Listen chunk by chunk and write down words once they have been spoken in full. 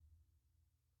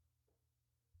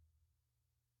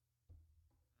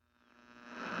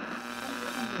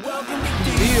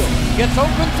Gets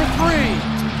open for three.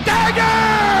 Dagger!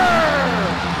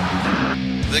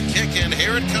 The kick in,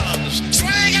 here it comes.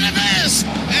 Swing and a miss!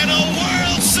 And a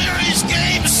World Series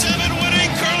Game 7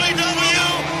 winning Curly W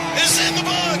is in the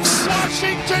books.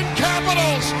 Washington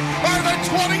Capitals are the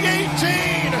 2018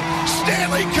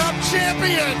 Stanley Cup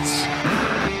champions.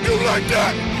 You like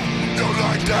that? You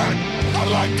like that? I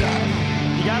like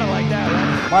that. You gotta like that,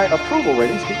 right? My approval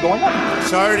ratings keep going up.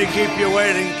 Sorry to keep you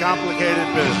waiting. Complicated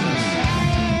business.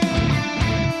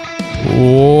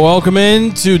 Welcome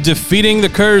into Defeating the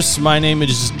Curse. My name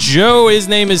is Joe. His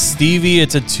name is Stevie.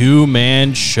 It's a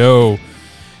two-man show.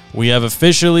 We have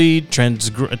officially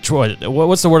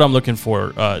what's the word I'm looking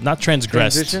for? Not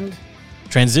transgressed.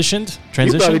 Transitioned?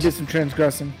 Transitioned? You probably did some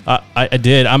transgressing. I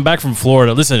did. I'm back from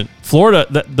Florida. Listen,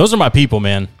 Florida, those are my people,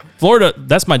 man. Florida,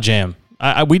 that's my jam.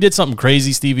 We did something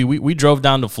crazy, Stevie. We drove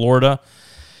down to Florida.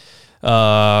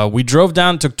 We drove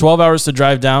down, took 12 hours to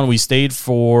drive down. We stayed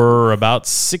for about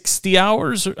 60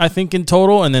 hours, I think, in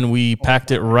total. And then we packed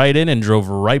it right in and drove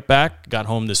right back. Got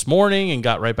home this morning and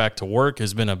got right back to work.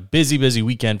 It's been a busy, busy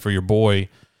weekend for your boy.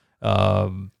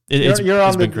 It's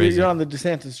been crazy. You're on the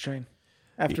DeSantis train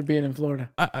after being in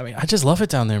Florida. I mean, I just love it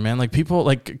down there, man. Like people,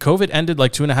 like COVID ended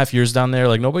like 2.5 years down there.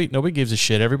 Like nobody gives a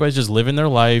shit. Everybody's just living their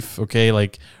life. Okay.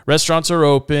 Like restaurants are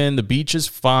open. The beach is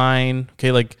fine.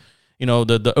 Okay. Like, you know,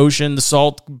 the ocean, the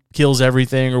salt kills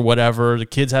everything or whatever. The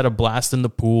kids had a blast in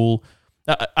the pool.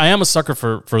 I am a sucker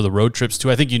for the road trips too.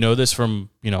 I think you know this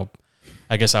from, you know,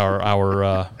 I guess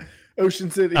our Ocean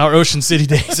City. Our Ocean City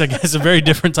days, I guess, a very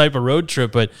different type of road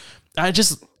trip. But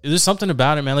there's something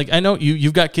about it, man. Like I know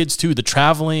you've got kids too. The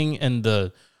traveling and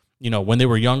the, you know, when they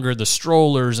were younger, the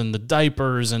strollers and the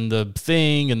diapers and the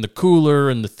thing and the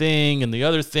cooler and the thing and the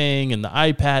other thing and the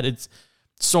iPad. It's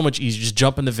so much easier. Just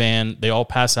jump in the van. They all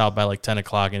pass out by like 10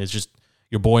 o'clock, and it's just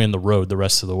your boy in the road the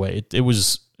rest of the way. It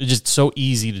was just so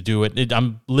easy to do it.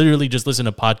 I'm literally just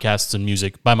listening to podcasts and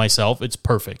music by myself. It's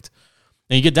perfect.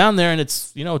 And you get down there, and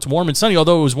it's, you know, it's warm and sunny,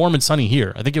 although it was warm and sunny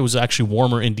here. I think it was actually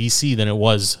warmer in D.C. than it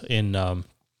was in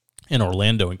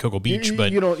Orlando and Cocoa Beach.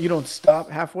 But you don't stop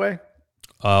halfway?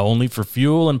 Only for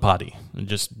fuel and potty. And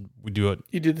we do it.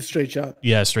 You did the straight shot.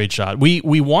 Yeah, straight shot. We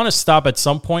want to stop at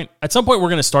some point. At some point, we're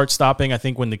going to start stopping, I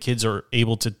think, when the kids are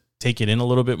able to take it in a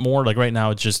little bit more. Like right now,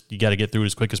 it's just you got to get through it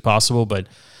as quick as possible. But,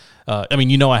 I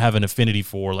mean, you know, I have an affinity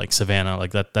for like Savannah.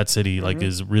 Like that city like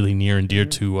is really near and dear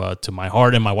to my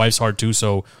heart and my wife's heart too.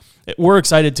 So we're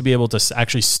excited to be able to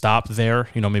actually stop there,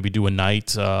 you know, maybe do a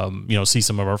night, you know, see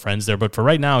some of our friends there. But for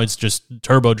right now, it's just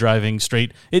turbo driving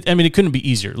straight. It couldn't be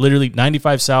easier. Literally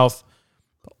 95 South,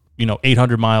 you know,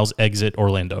 800 miles, exit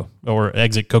Orlando or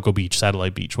exit Cocoa Beach,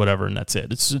 Satellite Beach, whatever. And that's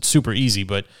it. It's super easy,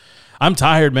 but I'm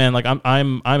tired, man. Like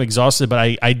I'm exhausted, but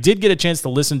I did get a chance to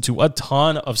listen to a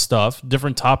ton of stuff,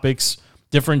 different topics,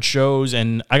 different shows.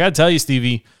 And I got to tell you,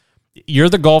 Stevie, you're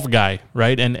the golf guy,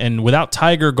 right? And without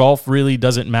Tiger, golf really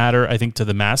doesn't matter, I think, to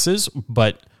the masses.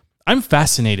 But I'm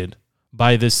fascinated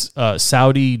by this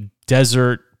Saudi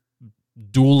desert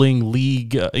dueling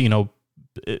league, you know,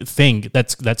 thing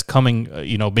that's coming,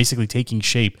 you know, basically taking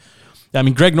shape. I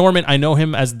mean, Greg Norman, I know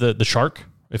him as the Shark,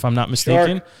 if I'm not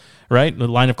mistaken. Shark. Right? The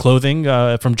line of clothing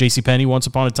from JCPenney once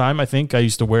upon a time, I think I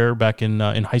used to wear back in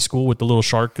high school with the little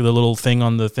shark, the little thing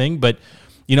on the thing. But,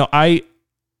 you know,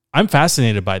 I'm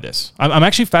fascinated by this. I'm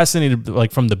actually fascinated,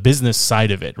 like, from the business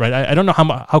side of it, right? I don't know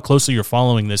how closely you're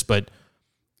following this, but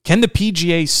can the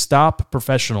PGA stop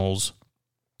professionals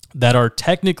that are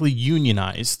technically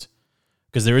unionized?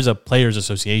 Because there is a players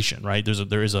association, right?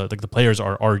 There is a like the players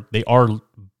are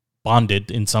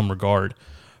bonded in some regard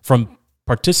from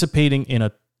participating in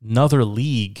another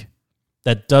league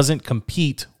that doesn't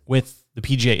compete with the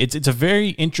PGA. It's a very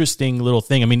interesting little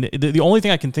thing. I mean, the only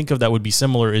thing I can think of that would be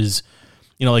similar is,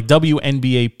 you know, like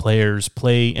WNBA players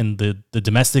play in the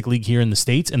domestic league here in the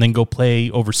States and then go play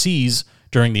overseas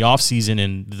during the offseason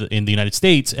in the United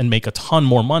States and make a ton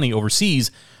more money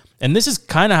overseas. And this is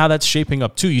kind of how that's shaping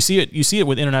up too. You see it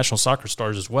with international soccer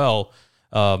stars as well,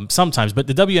 sometimes. But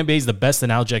the WNBA is the best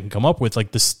analogy I can come up with.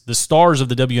 Like the stars of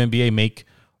the WNBA make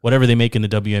whatever they make in the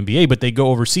WNBA, but they go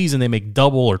overseas and they make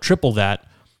double or triple that,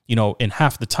 you know, in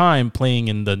half the time playing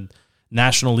in the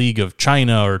National League of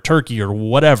China or Turkey or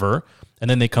whatever, and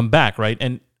then they come back, right?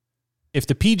 And if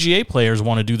the PGA players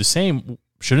want to do the same,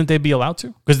 shouldn't they be allowed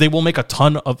to? Because they will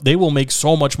make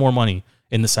so much more money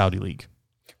in the Saudi League.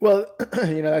 Well,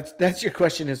 you know, that's your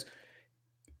question is,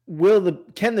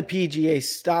 can the PGA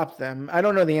stop them? I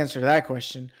don't know the answer to that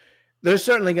question. They're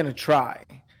certainly going to try.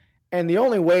 And the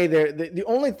only way the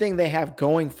only thing they have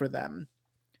going for them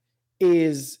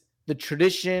is the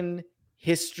tradition,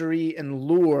 history, and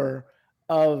lure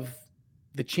of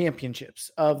the championships,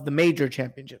 of the major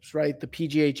championships, right? The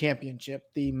PGA Championship,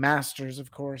 the Masters, of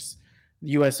course, the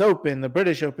US Open, the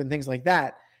British Open, things like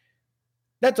that.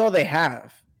 That's all they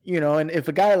have, and if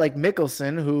a guy like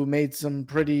Mickelson, who made some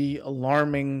pretty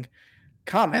alarming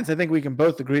comments, I think we can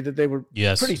both agree that they were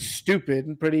pretty stupid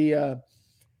and pretty...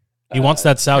 he wants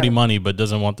that Saudi money, but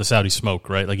doesn't want the Saudi smoke,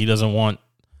 right? Like he doesn't want...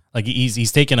 Like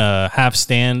he's taken a half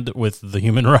stand with the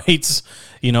human rights,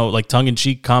 like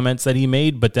tongue-in-cheek comments that he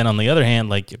made. But then on the other hand,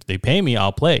 like if they pay me,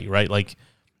 I'll play, right? Like,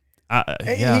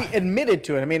 He admitted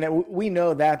to it. I mean, we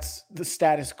know that's the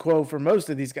status quo for most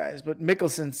of these guys. But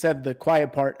Mickelson said the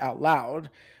quiet part out loud,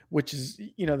 which is,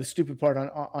 the stupid part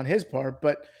on his part.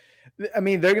 But, I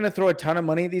mean, they're going to throw a ton of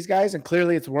money at these guys, and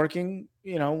clearly it's working,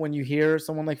 when you hear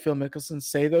someone like Phil Mickelson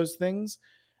say those things.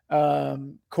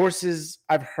 Courses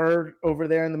I've heard over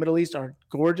there in the Middle East are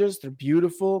gorgeous. They're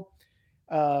beautiful.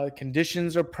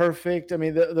 Conditions are perfect. I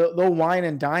mean, they'll wine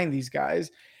and dine these guys.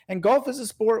 And golf is a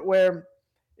sport where,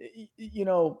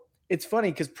 it's funny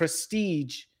because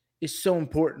prestige is so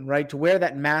important, right? To wear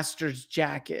that Masters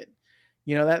jacket,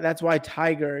 that's why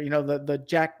Tiger, the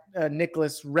Jack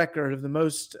Nicklaus record of the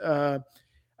most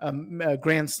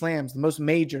Grand Slams, the most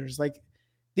majors, like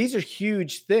these are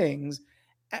huge things.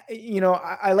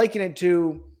 I liken it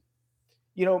to,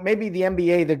 maybe the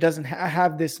NBA that doesn't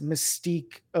have this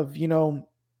mystique of,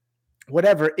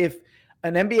 whatever. If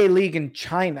an NBA league in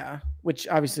China, which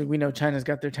obviously we know China's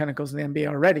got their tentacles in the NBA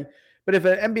already, but if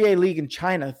an NBA league in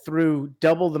China threw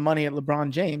double the money at LeBron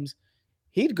James,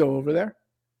 he'd go over there.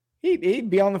 He'd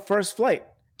be on the first flight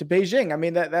to Beijing. I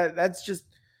mean, that's just...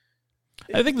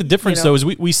 I think the difference, though, is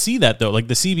we see that, though. Like,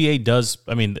 the CBA does...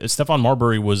 I mean, Stephon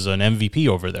Marbury was an MVP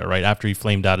over there, right, after he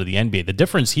flamed out of the NBA. The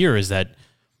difference here is that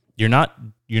you're not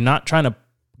trying to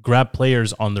grab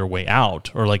players on their way out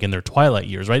or, like, in their twilight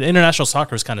years, right? International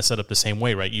soccer is kind of set up the same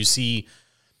way, right? You see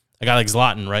a guy like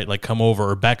Zlatan, right, like come over,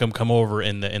 or Beckham come over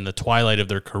in the twilight of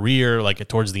their career, like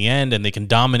towards the end, and they can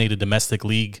dominate a domestic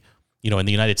league, in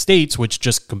the United States, which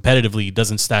just competitively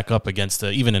doesn't stack up against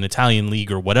even an Italian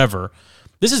league or whatever.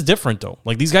 This is different, though.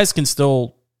 Like, these guys can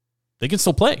still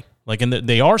play. Like, and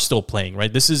they are still playing,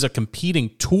 right? This is a competing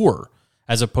tour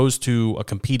as opposed to a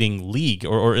competing league,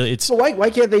 or it's... So why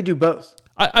can't they do both?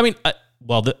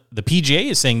 The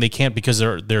PGA is saying they can't because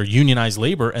they're unionized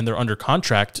labor and they're under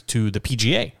contract to the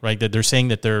PGA, right? That they're saying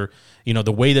that they're,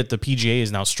 the way that the PGA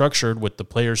is now structured with the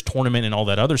players tournament and all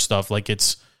that other stuff, like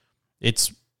it's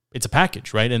a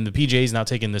package, right? And the PGA is now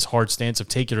taking this hard stance of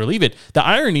take it or leave it. The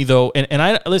irony, though, and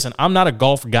I listen, I'm not a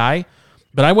golf guy,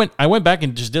 but I went back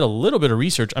and just did a little bit of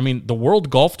research. I mean, the World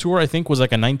Golf Tour, I think, was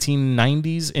like a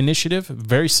 1990s initiative,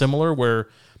 very similar, where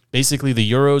basically the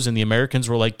Euros and the Americans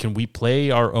were like, can we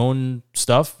play our own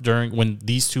stuff during when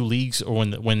these two leagues, or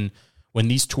when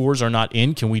these tours are not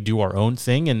in, can we do our own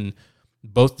thing? And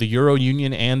both the Euro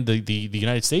Union and the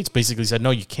United States basically said,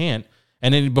 no, you can't.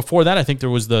 And then before that, I think there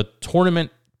was the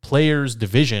Tournament Players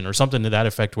Division or something to that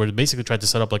effect, where they basically tried to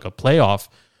set up like a playoff,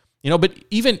 but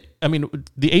even, I mean,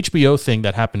 the HBO thing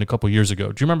that happened a couple years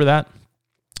ago, do you remember that?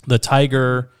 The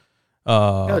Tiger...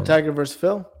 Tiger versus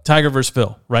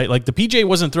Phil, right? Like, the PGA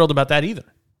wasn't thrilled about that either,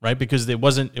 right? Because it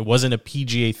wasn't a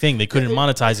PGA thing. They couldn't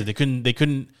monetize it. They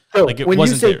couldn't. So like, it when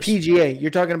wasn't you say theirs. PGA,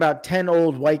 you're talking about 10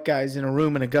 old white guys in a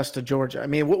room in Augusta, Georgia. I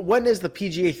mean, when is the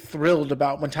PGA thrilled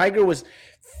about? When Tiger was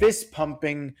fist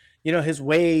pumping, his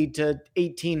way to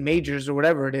 18 majors or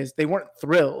whatever it is, they weren't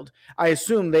thrilled. I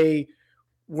assume they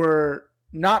were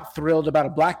not thrilled about a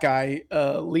black guy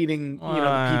leading, the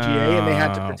PGA, and they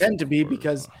had to pretend to be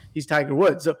because he's Tiger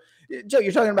Woods. So, Joe,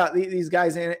 you're talking about these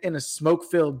guys in a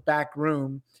smoke-filled back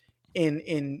room. Are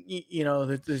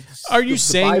you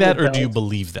saying that, or do you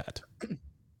believe that?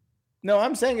 No,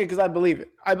 I'm saying it because I believe it.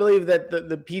 I believe that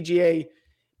the PGA,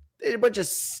 they're a bunch of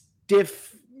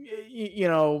stiff,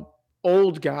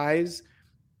 old guys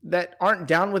that aren't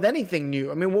down with anything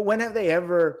new. I mean, when have they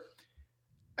ever?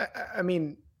 I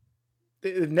mean,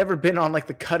 they've never been on like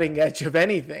the cutting edge of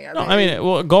anything.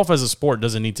 Golf as a sport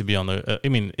doesn't need to be on the.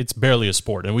 It's barely a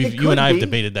sport, and you and I have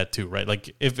debated that too, right?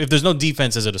 Like, if there's no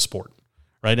defense, is it a sport,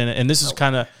 right? And this is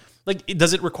kind of like,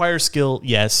 does it require skill?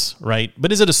 Yes, right.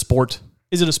 But is it a sport?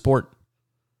 Is it a sport?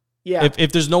 Yeah.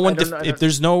 If there's no one, if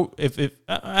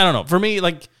I don't know. For me,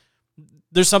 like,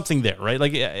 there's something there, right?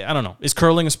 Like, I don't know. Is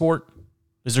curling a sport?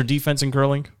 Is there defense in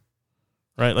curling?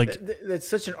 Right, like, that's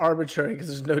such an arbitrary, because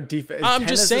there's no defense. I'm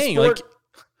just saying, like,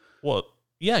 well,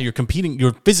 yeah, you're competing.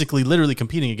 You're physically, literally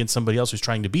competing against somebody else who's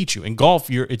trying to beat you. In golf,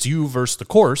 it's you versus the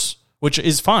course, which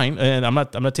is fine, and I'm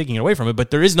not taking it away from it. But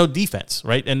there is no defense,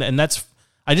 right? And that's,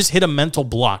 I just hit a mental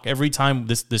block every time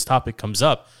this topic comes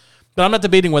up. But I'm not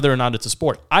debating whether or not it's a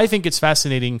sport. I think it's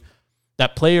fascinating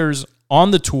that players on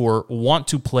the tour want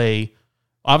to play,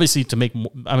 obviously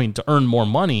to earn more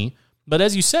money. But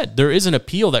as you said, there is an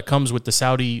appeal that comes with the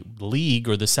Saudi league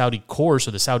or the Saudi course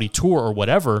or the Saudi tour or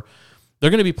whatever.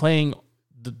 They're going to be playing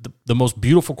the most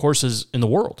beautiful courses in the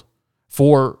world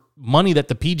for money that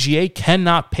the PGA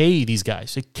cannot pay these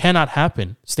guys. It cannot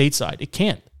happen stateside. It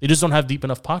can't. They just don't have deep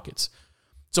enough pockets.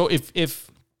 So if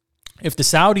the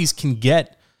Saudis can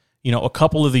get, a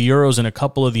couple of the Euros and a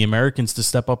couple of the Americans to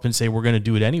step up and say, we're going to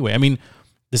do it anyway. I mean,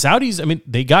 the Saudis,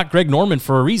 they got Greg Norman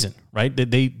for a reason, right?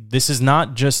 This is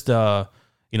not just,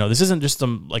 this isn't just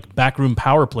some like backroom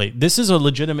power play. This is a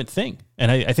legitimate thing.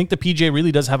 And I think the PGA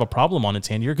really does have a problem on its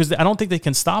hand here because I don't think they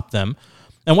can stop them.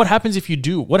 And what happens if you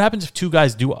do? What happens if two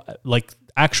guys do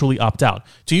actually opt out?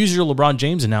 To use your LeBron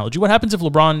James analogy, what happens if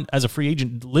LeBron as a free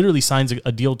agent literally signs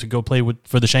a deal to go play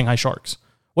for the Shanghai Sharks?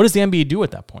 What does the NBA do at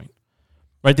that point?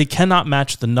 Right? They cannot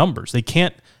match the numbers. They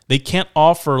can't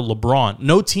offer LeBron.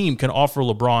 No team can offer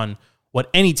LeBron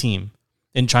what any team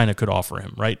in China could offer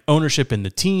him, right? Ownership in the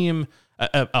team,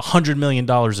 $100 million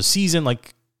a season,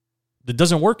 that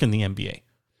doesn't work in the NBA.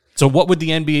 So what would the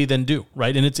NBA then do,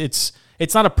 right? And it's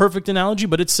not a perfect analogy,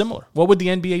 but it's similar. What would the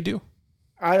NBA do?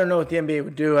 I don't know what the NBA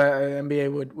would do. The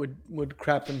NBA would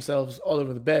crap themselves all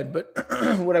over the bed. But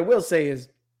what I will say is,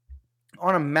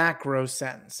 on a macro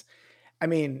sense,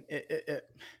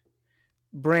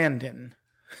 Brandon,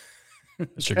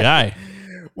 that's your guy.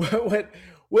 What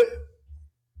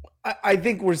I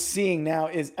think we're seeing now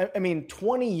is,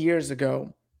 20 years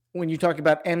ago, when you talk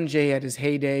about MJ at his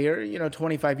heyday, or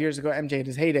 25 years ago, MJ at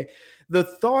his heyday, the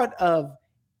thought of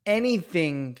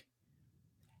anything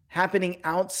happening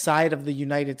outside of the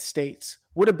United States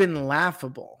would have been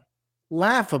laughable,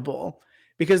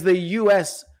 because the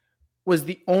U.S. was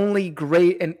the only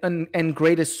great and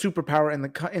greatest superpower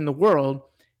in the world.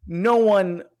 No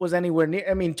one was anywhere near.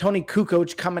 Tony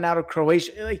Kukoc coming out of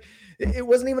Croatia, it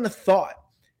wasn't even a thought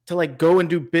to go and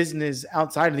do business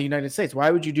outside of the United States.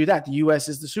 Why would you do that? The U.S.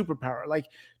 is the superpower.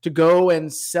 To go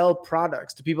and sell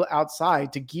products to people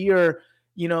outside, to gear,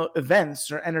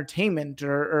 events or entertainment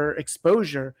or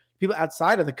exposure, people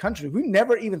outside of the country. We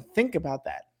never even think about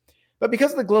that. But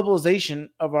because of the globalization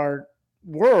of our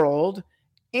world,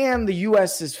 and the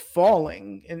U.S. is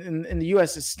falling, and the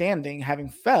U.S. is standing, having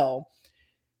fell,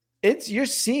 you're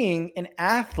seeing an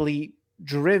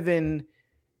athlete-driven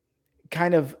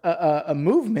kind of a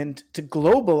movement to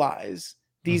globalize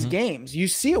these games. You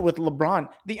see it with LeBron.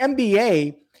 The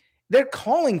NBA, their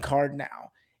calling card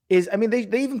now is,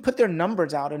 they even put their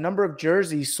numbers out, a number of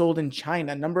jerseys sold in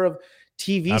China, a number of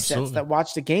TV sets that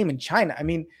watch the game in China.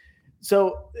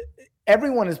 So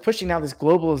everyone is pushing now this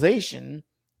globalization.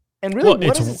 And really,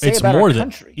 what does it say about our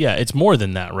country? It's more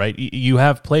than that, right? You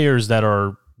have players that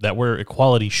wear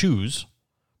equality shoes,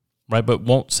 right, but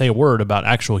won't say a word about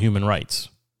actual human rights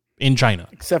in China,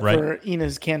 except right? for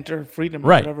Enes Kanter freedom,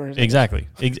 right? Or whatever. Exactly.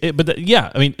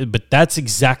 But that's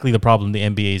exactly the problem the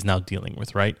NBA is now dealing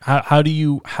with, right? How do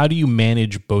you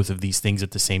manage both of these things at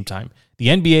the same time? The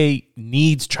NBA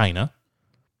needs China,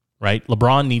 right?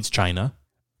 LeBron needs China.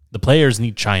 The players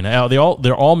need China.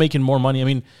 They're all making more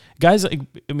money. Guys,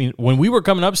 when we were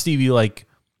coming up, Stevie,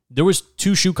 there was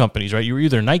two shoe companies, right? You were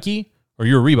either Nike or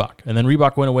you were Reebok, and then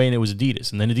Reebok went away and it was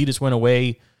Adidas, and then Adidas went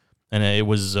away and it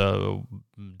was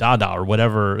Dada or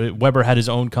whatever. Weber had his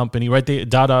own company, right?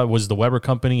 Dada was the Weber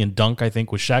company, and Dunk, I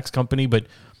think, was Shaq's company. But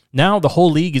now the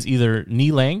whole league is either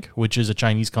Nilang, which is a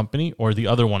Chinese company, or the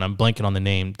other one, I'm blanking on the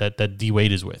name, that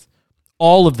D-Wade is with.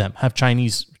 All of them have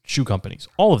Chinese shoe companies,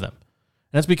 all of them.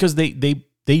 And that's because they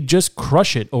just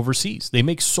crush it overseas. They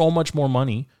make so much more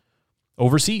money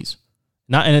overseas.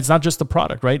 And it's not just the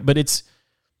product, right? But it's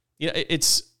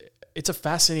a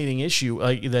fascinating issue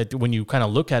that when you kind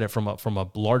of look at it from a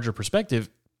larger perspective.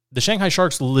 The Shanghai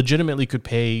Sharks legitimately could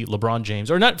pay LeBron James,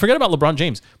 or not. Forget about LeBron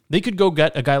James. They could go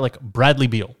get a guy like Bradley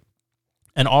Beal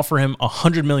and offer him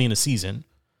 $100 million a season,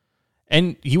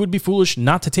 and he would be foolish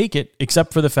not to take it,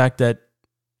 except for the fact that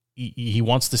he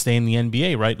wants to stay in the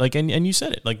NBA, right? And you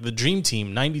said it, the Dream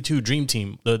Team, 92 Dream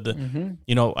Team.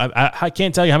 I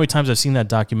can't tell you how many times I've seen that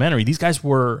documentary. These guys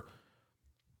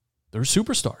they're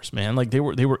superstars, man. They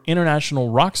were international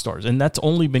rock stars, and that's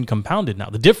only been compounded now.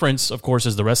 The difference, of course,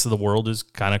 is the rest of the world is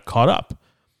kind of caught up,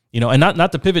 and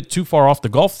not to pivot too far off the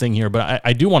golf thing here, but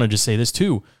I do want to just say this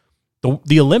too.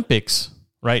 The Olympics,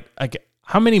 right?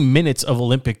 How many minutes of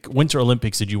Winter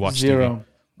Olympics did you watch? 0. Stevie?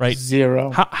 Right?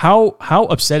 0. How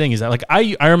upsetting is that?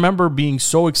 I remember being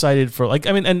so excited for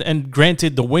and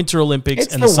granted the Winter Olympics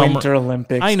it's and the summer Winter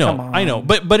Olympics. I know.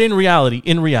 But in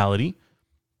reality,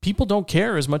 people don't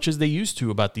care as much as they used to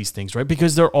about these things, right?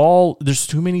 Because there's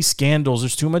too many scandals,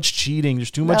 there's too much cheating,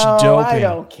 there's too much doping. I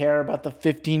don't care about the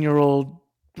 15-year-old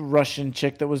Russian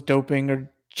chick that was doping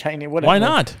or Chinese, whatever. Why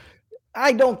not?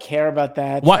 I don't care about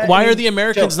that. Why are the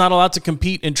Americans not allowed to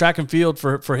compete in track and field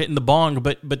for hitting the bong,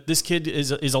 but this kid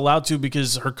is allowed to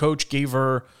because her coach gave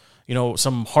her,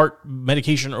 some heart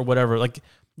medication or whatever? Like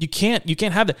you can't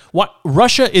have that. What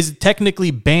Russia is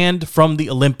technically banned from the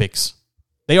Olympics.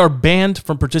 They are banned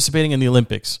from participating in the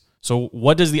Olympics. So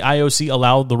what does the IOC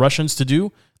allow the Russians to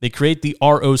do? They create the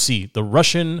ROC, the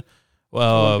Russian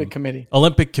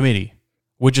Olympic Committee,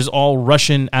 which is all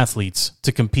Russian athletes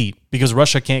to compete because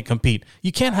Russia can't compete.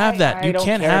 You can't have that. You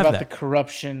can't have that. The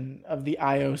corruption of the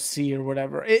IOC or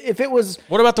whatever. If it was,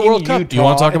 what about the World Cup? Do you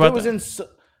want to talk about that?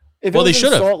 They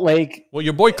should have. Salt Lake. Well,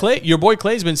 your boy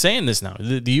Clay's been saying this now.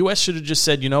 The U.S. should have just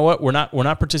said, you know what, we're not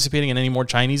participating in any more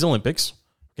Chinese Olympics.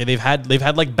 Okay, they've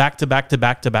had like back to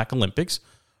back Olympics.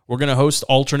 We're gonna host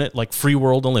alternate like free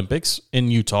world Olympics in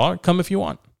Utah. Come if you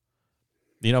want.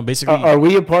 Basically, are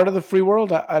we a part of the free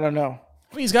world? I don't know.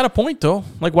 I mean, he's got a point though.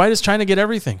 Like, why does China get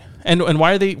everything? And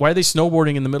why are they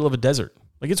snowboarding in the middle of a desert?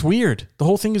 Like, it's weird. The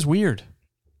whole thing is weird.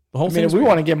 If we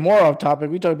want to get more off topic,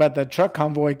 we talk about that truck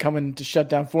convoy coming to shut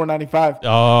down 495.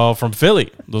 Oh, from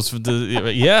Philly.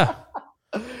 Yeah.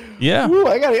 Yeah. Ooh,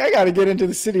 I gotta get into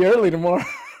the city early tomorrow.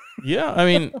 Yeah, I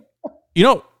mean,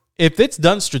 if it's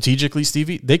done strategically,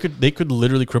 Stevie, they could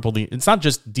literally cripple it's not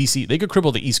just DC, they could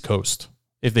cripple the East Coast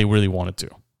if they really wanted to,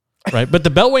 right? But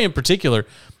the Beltway in particular,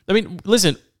 I mean,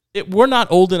 listen, we're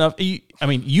not old enough. I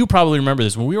mean, you probably remember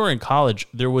this. When we were in college,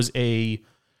 there was a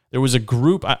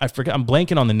group, I forget, I'm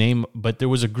blanking on the name, but there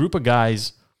was a group of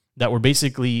guys that were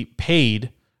basically paid,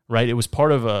 right? It was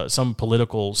part of some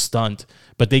political stunt,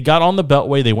 but they got on the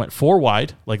Beltway, they went 4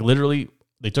 wide, like literally.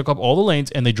 They took up all the lanes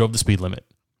and they drove the speed limit.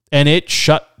 And it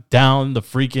shut down the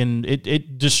freaking...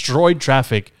 It destroyed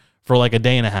traffic for like a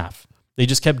day and a half. They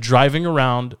just kept driving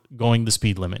around going the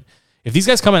speed limit. If these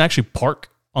guys come and actually park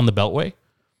on the Beltway,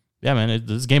 yeah, man,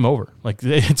 it's game over. Like,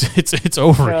 it's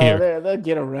over here. They'll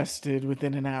get arrested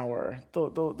within an hour.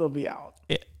 They'll be out.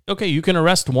 Okay, you can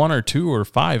arrest 1 or 2 or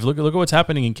 5. Look at what's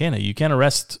happening in Canada. You can't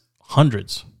arrest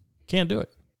hundreds. Can't do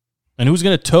it. And who's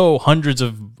going to tow hundreds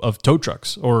of tow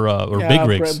trucks or big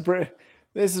rigs?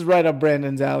 This is right up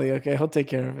Brandon's alley. Okay, he'll take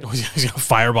care of it. He's going to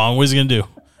firebomb. What is he going to do?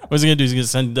 He's going to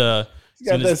send. He's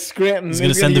got the Scranton. He's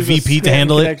going to send the VP to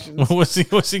handle it. What's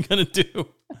he going to do?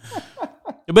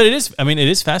 But it is. I mean, it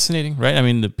is fascinating, right? I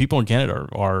mean, the people in Canada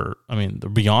are. I mean, they're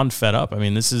beyond fed up. I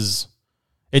mean, this is.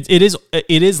 It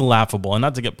is laughable, and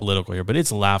not to get political here, but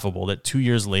it's laughable that 2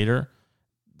 years later,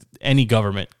 any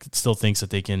government still thinks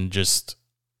that they can just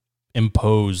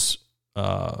impose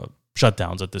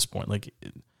shutdowns at this point. Like,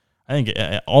 I think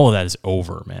all of that is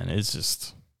over, man. It's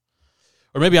just,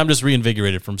 or maybe I'm just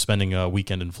reinvigorated from spending a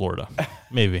weekend in Florida.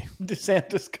 Maybe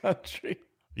DeSantis country.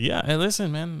 Yeah, hey,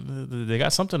 listen, man, they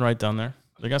got something right down there.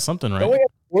 They got something right. Don't we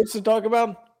have sports to talk about?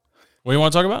 What do you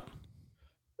want to talk about?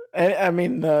 I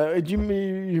mean,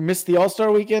 you missed the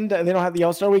All-Star weekend? They don't have the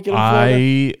All-Star weekend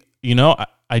in Florida?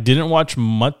 I didn't watch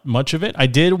much of it. I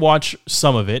did watch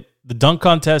some of it. The dunk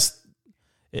contest,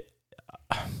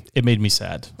 it made me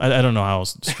sad. I don't know how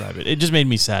else to describe it. It just made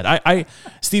me sad.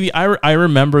 Stevie, I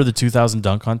remember the 2000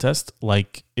 dunk contest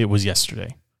like it was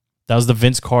yesterday. That was the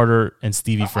Vince Carter and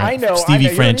Stevie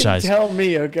franchise. You tell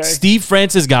me, okay. Steve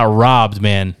Francis got robbed,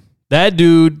 man. That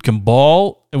dude can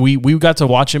ball. We got to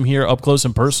watch him here up close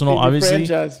and personal. Stevie obviously,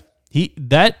 franchise.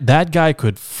 That guy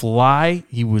could fly.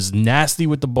 He was nasty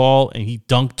with the ball, and he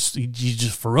dunked. He's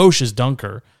just ferocious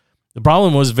dunker. The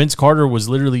problem was Vince Carter was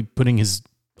literally putting his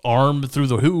arm through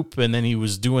the hoop, and then he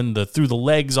was doing through the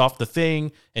legs off the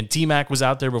thing. And T-Mac was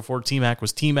out there before T-Mac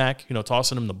was T-Mac,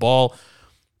 tossing him the ball.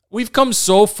 We've come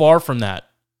so far from that.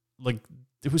 Like,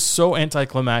 it was so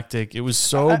anticlimactic. It was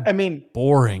so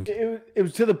boring. It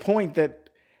was to the point that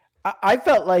I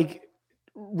felt like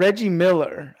Reggie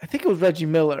Miller, I think it was Reggie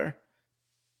Miller,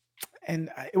 and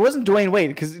it wasn't Dwayne Wade,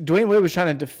 because Dwayne Wade was trying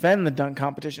to defend the dunk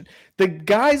competition. The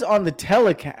guys on the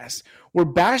telecast were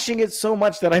bashing it so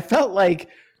much that I felt like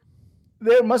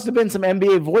there must have been some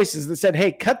NBA voices that said,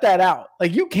 hey, cut that out.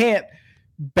 Like, you can't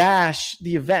bash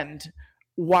the event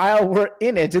while we're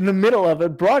in it, in the middle of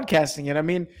it, broadcasting it. I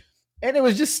mean, and it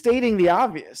was just stating the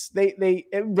obvious.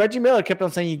 Reggie Miller kept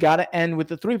on saying, you got to end with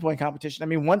the three-point competition. I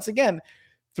mean, once again,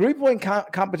 three-point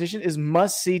competition is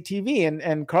must-see TV,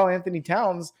 and Karl Anthony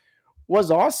Towns was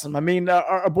awesome. I mean,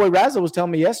 our boy Razza was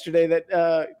telling me yesterday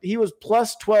that he was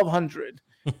plus 1,200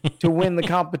 to win the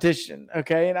competition.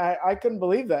 Okay, and I couldn't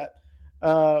believe that.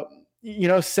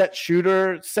 Set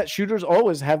shooters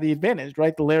always have the advantage,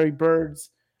 right? The Larry Birds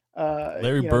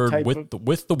Larry Bird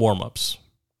with the warm-ups.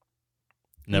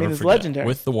 Never forget. Legendary.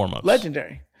 With the warm-ups.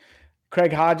 Legendary.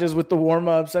 Craig Hodges with the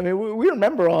warm-ups. I mean, we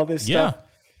remember all this stuff.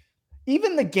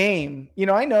 Even the game,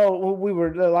 I know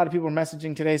a lot of people were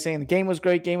messaging today saying the game was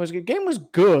great, game was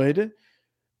good,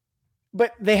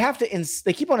 but they have to,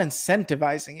 they keep on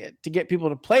incentivizing it to get people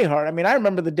to play hard. I mean, I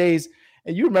remember the days,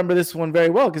 and you remember this one very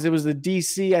well because it was the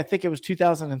DC, I think it was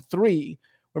 2003,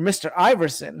 where Mr.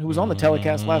 Iverson, who was on the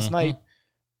telecast last night,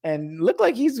 and looked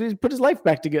like he's put his life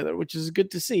back together, which is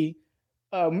good to see.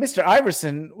 Mr.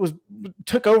 Iverson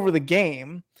took over the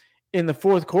game in the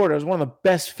fourth quarter. It was one of the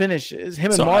best finishes.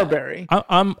 Him and Marbury.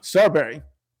 Sarbury.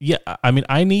 Yeah, I mean,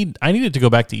 I needed to go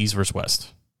back to East versus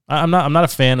West. I'm not a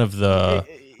fan of the.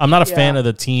 I'm not a fan of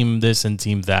the team this and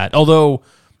team that. Although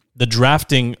the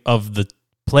drafting of the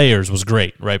players was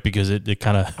great, right? Because it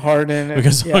kind of Harden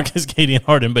because Katie and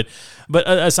Harden. But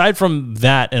aside from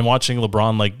that, and watching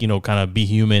LeBron kind of be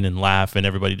human and laugh, and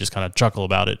everybody just kind of chuckle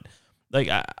about it. Like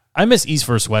I miss East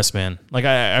versus West, man. Like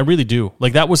I really do.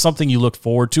 Like that was something you looked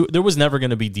forward to. There was never going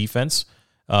to be defense.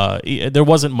 There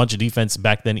wasn't much defense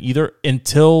back then either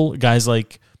until guys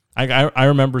like I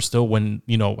remember still when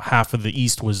half of the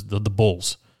East was the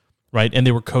Bulls, right? And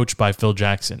they were coached by Phil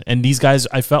Jackson. And these guys,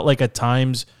 I felt like at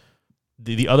times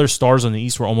the other stars on the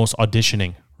East were almost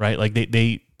auditioning, right? Like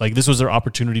they like this was their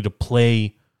opportunity to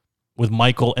play with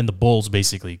Michael and the Bulls,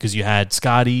 basically, because you had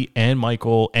Scotty and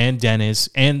Michael and Dennis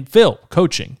and Phil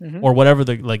coaching or whatever.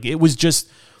 It was just,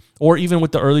 or even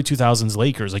with the early 2000s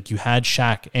Lakers, like you had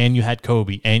Shaq and you had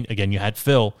Kobe and again you had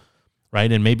Phil,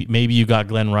 right? And maybe you got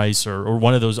Glenn Rice or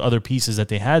one of those other pieces that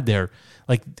they had there.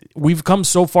 Like we've come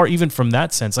so far even from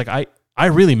that sense. Like I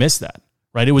really miss that,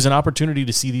 right? It was an opportunity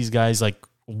to see these guys like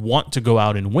want to go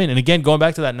out and win. And again, going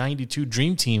back to that 92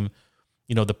 Dream Team,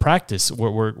 the practice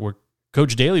where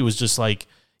Coach Daly was just like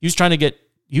he was trying to get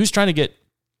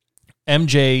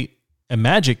MJ and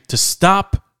Magic to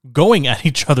stop going at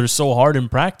each other so hard in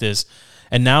practice,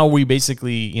 and now we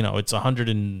basically it's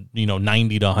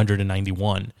 190 to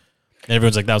 191, and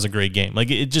everyone's like that was a great game.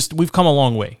 Like it just we've come a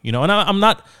long way, and I'm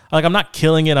not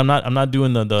killing it. I'm not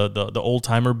doing the old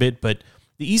timer bit, but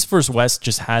the East versus West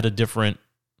just had it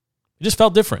just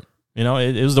felt different.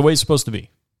 It was the way it's supposed to be.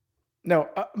 No,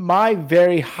 my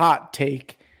very hot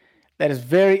take. That is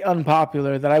very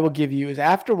unpopular that I will give you is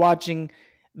after watching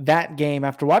that game,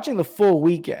 after watching the full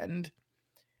weekend,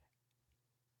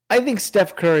 I think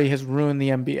Steph Curry has ruined the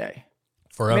NBA.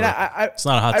 Forever. I mean, it's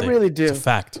not a hot take. I really do. It's a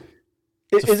fact.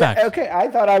 Okay, I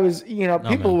thought I was,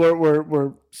 people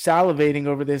were salivating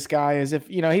over this guy as if,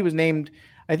 he was named,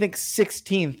 I think,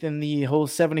 16th in the whole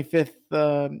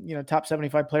 75th, top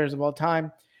 75 players of all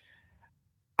time.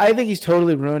 I think he's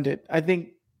totally ruined it. I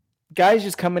think guys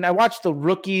just come in. I watched the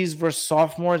rookies versus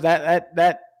sophomores.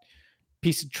 That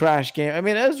piece of trash game. I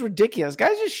mean, it was ridiculous.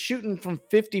 Guys just shooting from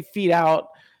 50 feet out.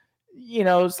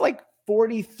 It's like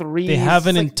 43. They have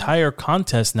an entire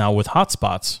contest now with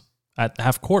hotspots at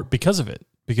half court because of it.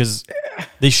 Because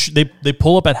they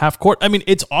pull up at half court. I mean,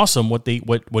 it's awesome what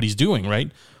he's doing,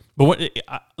 right? But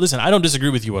listen, I don't disagree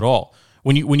with you at all.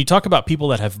 When you talk about people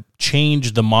that have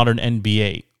changed the modern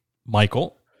NBA,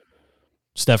 Michael,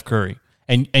 Steph Curry.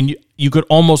 And you could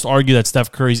almost argue that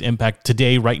Steph Curry's impact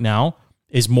today, right now,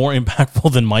 is more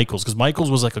impactful than Michael's because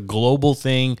Michael's was like a global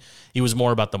thing. He was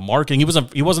more about the marketing. He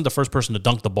wasn't the first person to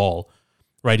dunk the ball,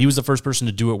 right? He was the first person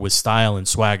to do it with style and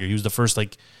swagger. He was the first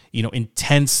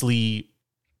intensely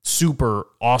super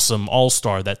awesome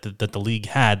all-star that the league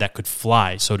had that could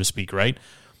fly, so to speak, right?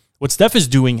 What Steph is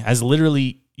doing has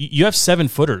literally you have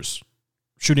 7-footers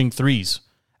shooting threes.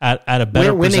 At a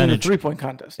better winning percentage. The 3-point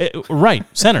contest. Right.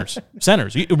 Centers.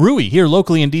 Rui here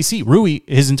locally in DC. Rui,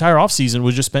 his entire offseason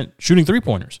was just spent shooting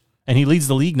 3-pointers. And he leads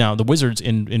the league now, the Wizards,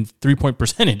 in 3-point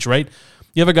percentage, right?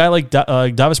 You have a guy like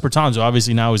Davis Bertans, who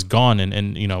obviously now is gone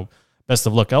and best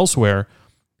of luck elsewhere.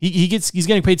 He's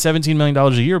getting paid $17 million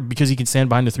a year because he can stand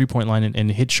behind the 3-point line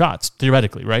and hit shots,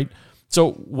 theoretically, right?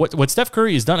 So what Steph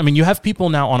Curry has done, I mean, you have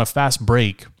people now on a fast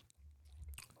break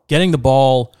getting the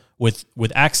ball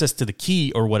with access to the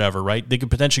key or whatever, right? They could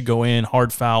potentially go in,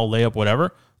 hard foul, layup,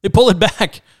 whatever. They pull it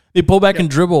back. They pull back and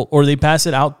dribble, or they pass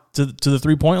it out to the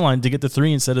 3-point line to get the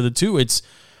 3 instead of the 2. It's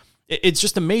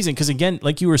just amazing because, again,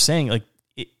 like you were saying,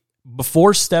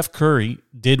 before Steph Curry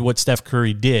did what Steph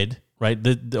Curry did, right,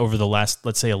 over the last,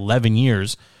 let's say, 11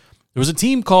 years, there was a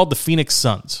team called the Phoenix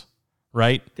Suns,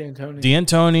 right?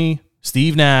 D'Antoni,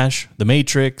 Steve Nash, the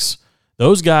Matrix,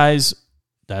 those guys,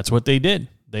 that's what they did.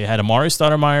 They had Amari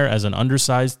Stoudemire as an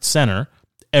undersized center.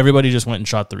 Everybody just went and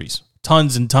shot threes.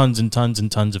 Tons and tons and tons and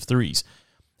tons of threes.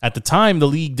 At the time, the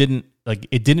league didn't like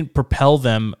it didn't propel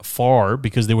them far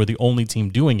because they were the only team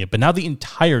doing it. But now the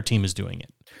entire team is doing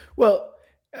it. Well,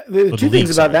 the two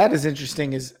things about that is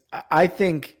interesting is I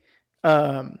think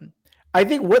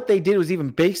what they did was even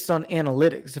based on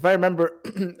analytics. If I remember,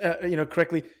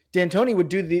 correctly, D'Antoni would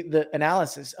do the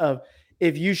analysis of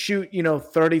if you shoot,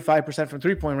 35% from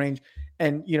 3-point range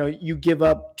and, you give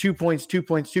up 2 points,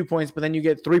 but then you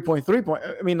get 3.3 points.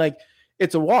 I mean, like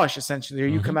it's a wash essentially, or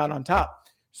you come out on top.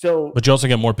 So, but you also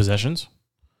get more possessions.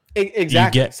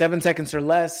 Exactly. 7 seconds or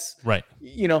less. Right.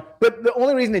 But the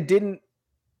only reason it didn't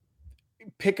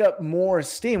pick up more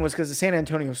steam was because the San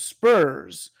Antonio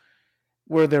Spurs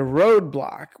were their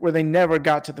roadblock, where they never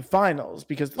got to the finals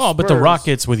because but the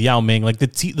Rockets with Yao Ming, like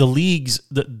the leagues,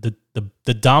 the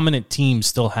dominant team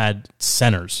still had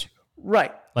centers,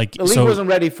 right? Like the league wasn't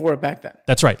ready for it back then.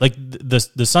 That's right. Like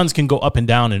the Suns can go up and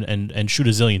down and shoot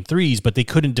a zillion threes, but they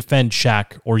couldn't defend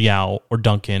Shaq or Yao or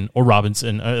Duncan or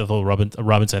Robinson. Although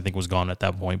Robinson I think was gone at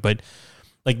that point, but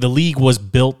like the league was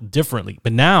built differently.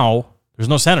 But now there's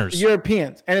no centers. The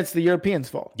Europeans, and it's the Europeans'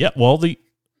 fault. Yeah. Well,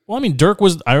 I mean, Dirk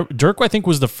I think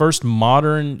was the first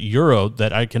modern Euro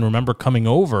that I can remember coming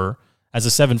over as a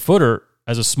 7-footer,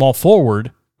 as a small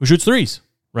forward who shoots threes,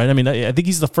 right? I mean, I think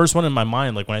he's the first one in my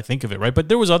mind, like when I think of it, right? But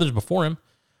there was others before him,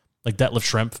 like Detlef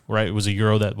Schrempf, right? It was a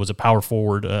Euro that was a power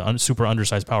forward, super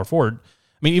undersized power forward.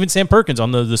 I mean, even Sam Perkins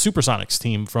on the Supersonics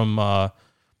team from, what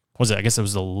was it? I guess it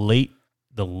was the late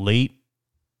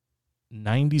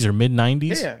 90s or mid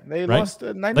 90s. Yeah, they right? lost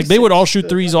 96. Like they would all shoot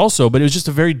threes also, but it was just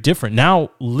a very different.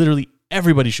 Now, literally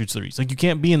everybody shoots threes. Like you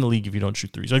can't be in the league if you don't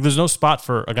shoot threes. Like there's no spot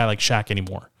for a guy like Shaq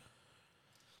anymore.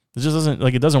 It just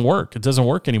doesn't work. It doesn't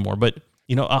work anymore. But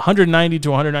 190 to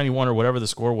 191 or whatever the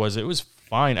score was, it was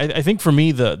fine. I think for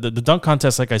me the dunk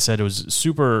contest, like I said, it was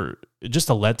super, just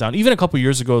a letdown. Even a couple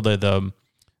years ago, the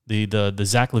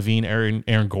Zach LaVine,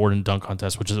 Aaron Gordon dunk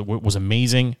contest, which was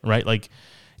amazing, right? Like.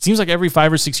 It seems like every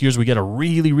 5 or 6 years we get a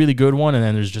really, really good one, and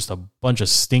then there's just a bunch of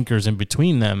stinkers in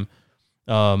between them.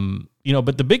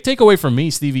 But the big takeaway for me,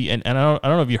 Stevie, and I don't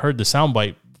know if you heard the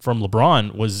soundbite from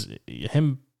LeBron, was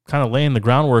him kind of laying the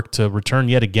groundwork to return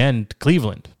yet again to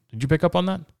Cleveland. Did you pick up on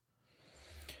that?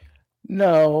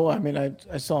 No, I mean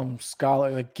I saw him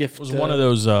gift. It was one of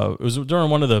those. It was during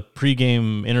one of the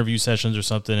pregame interview sessions or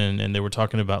something, and they were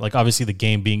talking about like obviously the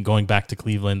game going back to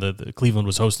Cleveland. The Cleveland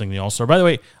was hosting the All-Star. By the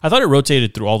way, I thought it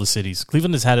rotated through all the cities.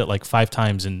 Cleveland has had it like 5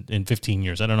 times in 15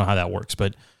 years. I don't know how that works,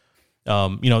 but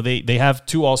they have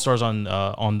 2 All-Stars on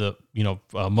the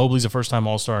Mobley's a first-time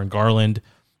All-Star and Garland,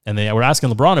 and they were asking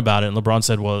LeBron about it, and LeBron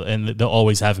said, "Well, and they'll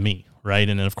always have me." Right.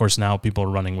 And then, of course, now people are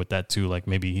running with that, too. Like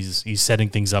maybe he's setting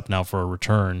things up now for a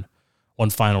return, one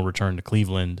final return to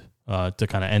Cleveland to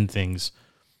kind of end things.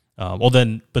 But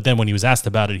then when he was asked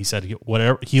about it, he said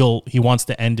he wants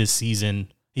to end his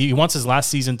season. He wants his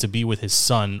last season to be with his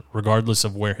son, regardless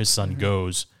of where his son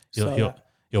goes.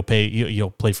 He'll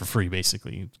play for free,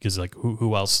 basically, because like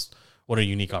who else? What a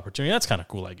unique opportunity. That's kind of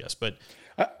cool, I guess. But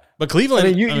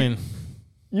Cleveland,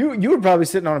 You were probably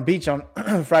sitting on a beach on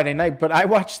Friday night, but I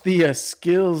watched the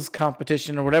skills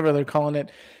competition or whatever they're calling it,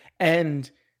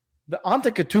 and the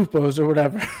Antetokounmpos or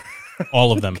whatever.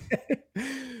 All of them.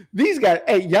 These guys.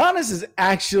 Hey, Giannis is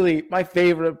actually my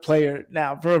favorite player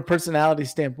now from a personality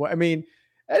standpoint. I mean,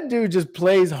 that dude just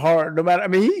plays hard. No matter. I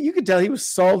mean, you could tell he was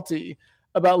salty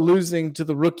about losing to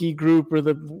the rookie group or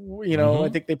I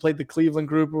think they played the Cleveland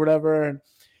group or whatever, and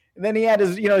then he had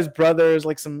his brothers,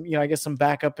 like some, I guess some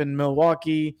backup in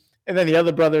Milwaukee. And then the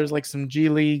other brothers, like some G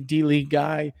League, D League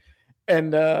guy.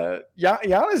 And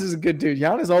Giannis is a good dude.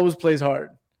 Giannis always plays hard.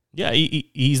 Yeah,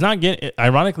 he's not getting,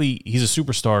 ironically, he's a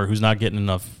superstar who's not getting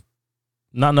not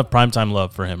enough primetime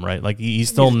love for him, right? Like he's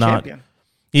still not, champion.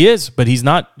 He is, but he's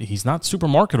not super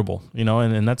marketable,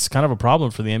 and that's kind of a problem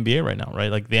for the NBA right now,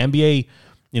 right? Like the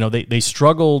NBA, they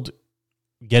struggled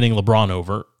getting LeBron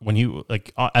over when he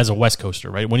as a West Coaster,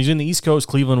 right? When he's in the East Coast,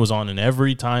 Cleveland was on in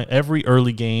every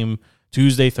early game,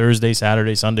 Tuesday, Thursday,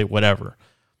 Saturday, Sunday, whatever.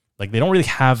 Like they don't really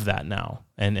have that now,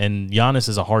 and Giannis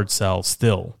is a hard sell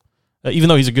still, even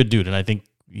though he's a good dude, and I think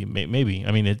maybe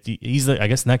he's I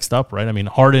guess next up, right? I mean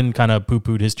Harden kind of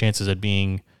poo-pooed his chances at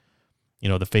being,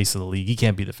 the face of the league. He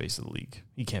can't be the face of the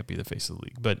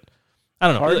league. But I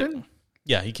don't know. Harden?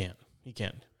 Yeah, he can't.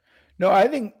 No, I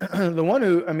think the one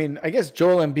who, I guess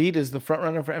Joel Embiid is the front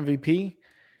runner for MVP.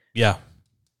 Yeah.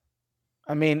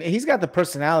 I mean, he's got the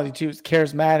personality too. He's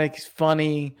charismatic. He's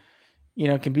funny.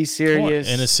 Can be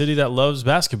serious. In a city that loves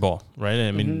basketball, right?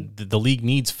 I mean, the league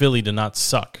needs Philly to not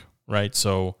suck, right?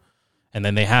 So, and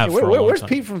then they have. Where's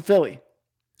Pete from Philly?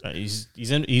 He's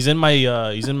in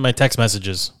my text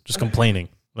messages, just complaining.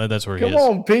 That's where he is.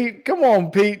 Come on,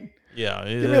 Pete. Yeah.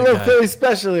 Give me a little Philly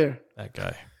special here. That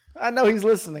guy. I know he's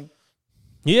listening.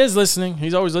 He is listening.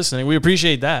 He's always listening. We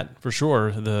appreciate that for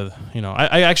sure.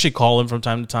 I actually call him from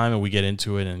time to time and we get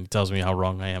into it and he tells me how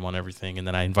wrong I am on everything. And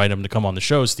then I invite him to come on the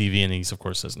show, Stevie, and he's of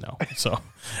course says no. So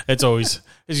it's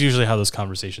usually how those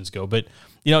conversations go. But,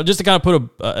 just to kind of put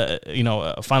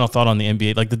a final thought on the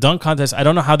NBA, like the dunk contest, I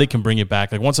don't know how they can bring it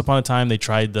back. Like once upon a time, they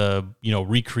tried to,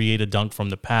 recreate a dunk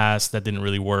from the past. That didn't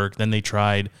really work. Then they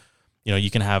tried, you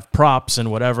can have props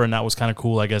and whatever. And that was kind of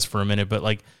cool, I guess, for a minute. But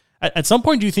like, at some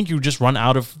point, do you think you just run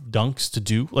out of dunks to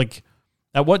do? Like,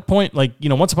 at what point, like,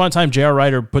 once upon a time, J.R.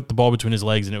 Rider put the ball between his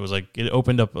legs and it was like, it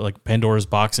opened up like Pandora's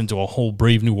box into a whole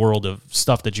brave new world of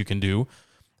stuff that you can do.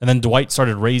 And then Dwight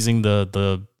started raising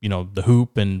the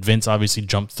hoop and Vince obviously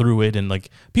jumped through it. And like,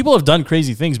 people have done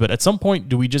crazy things, but at some point,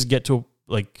 do we just get to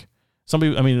like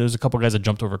there's a couple guys that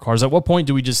jumped over cars. At what point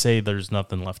do we just say there's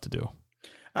nothing left to do?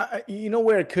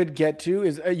 Where it could get to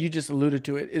is, you just alluded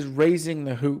to it, is raising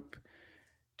the hoop.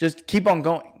 Just keep on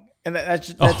going. And that's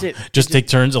it. Just take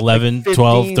turns 11, like 15,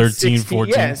 12, 13, 16,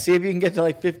 14. Yeah, see if you can get to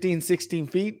like 15, 16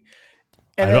 feet.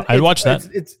 And I'd watch that.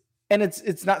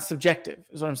 It's not subjective,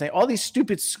 is what I'm saying. All these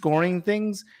stupid scoring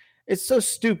things, it's so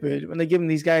stupid when they give them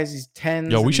these guys these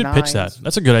 10s. Yo, we should pitch that.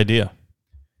 That's a good idea.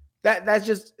 That's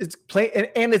just, it's play,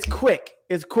 and it's quick.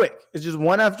 It's quick. It's just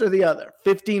one after the other.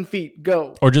 15 feet,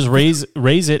 go. Or just raise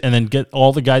it and then get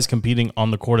all the guys competing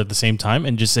on the court at the same time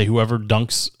and just say whoever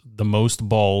dunks the most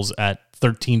balls at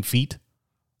 13 feet,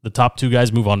 the top two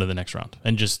guys move on to the next round.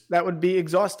 And just that would be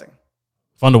exhausting.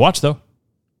 Fun to watch, though.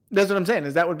 That's what I'm saying,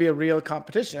 is that would be a real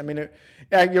competition. I mean,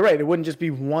 you're right. It wouldn't just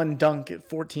be one dunk at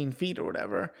 14 feet or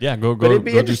whatever. Yeah, go. But it'd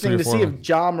be interesting to see if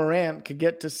Ja Morant could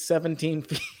get to 17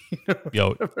 feet.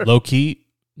 Yo, low key,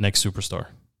 next superstar.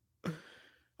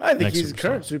 I think he's a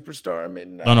current superstar. I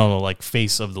mean, no, like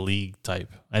face of the league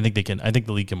type. I think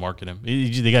the league can market him.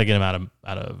 They got to get him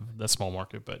out of that small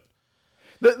market. But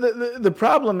the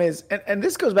problem is, and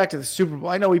this goes back to the Super Bowl.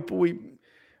 I know we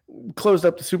closed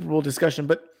up the Super Bowl discussion,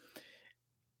 but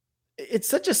it's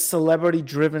such a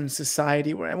celebrity-driven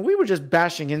society where we were just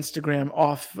bashing Instagram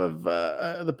off of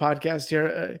the podcast here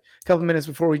a couple minutes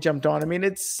before we jumped on. I mean,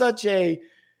 it's such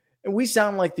we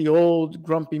sound like the old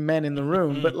grumpy men in the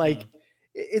room, but like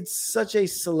it's such a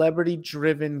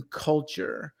celebrity-driven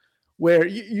culture where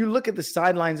you look at the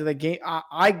sidelines of the game.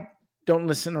 I don't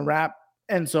listen to rap,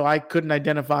 and so I couldn't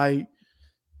identify,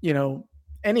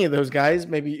 any of those guys,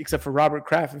 maybe except for Robert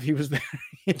Kraft if he was there,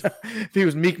 if he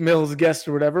was Meek Mill's guest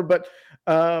or whatever. But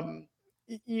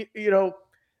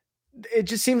it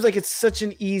just seems like it's such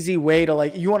an easy way to,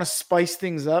 like, you want to spice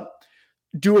things up,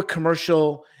 do a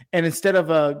commercial, and instead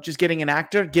of just getting an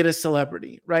actor, get a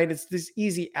celebrity, right? It's this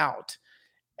easy out.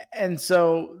 And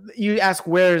so you ask,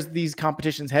 where's these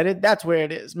competitions headed? That's where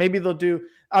it is. Maybe they'll do,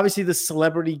 obviously, the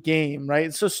celebrity game, right?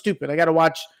 It's so stupid. I got to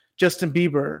watch Justin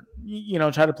Bieber,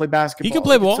 try to play basketball. He can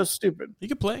play ball. It's so stupid. He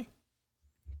can play.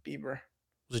 Bieber.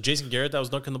 Was it Jason Garrett that was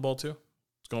dunking the ball too?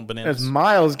 It's going bananas. It's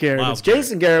Miles Garrett. If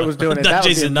Jason Garrett was doing it, not that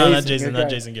Jason. Would be not Jason. Not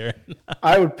Jason Garrett.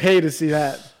 I would pay to see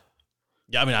that.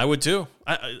 Yeah, I mean, I would too.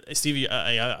 Stevie,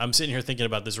 I'm sitting here thinking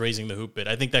about this raising the hoop bit.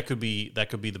 I think that could be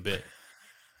the bit.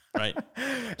 Right,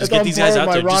 just get these guys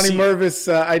out there. My Ronnie Mervis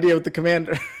idea with the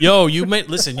Commander. Yo, you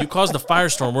caused the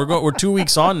firestorm. We're 2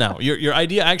 weeks on now. Your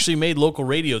idea actually made local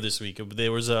radio this week.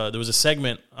 There was a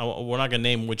segment. We're not gonna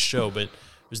name which show, but it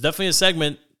was definitely a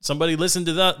segment. Somebody listened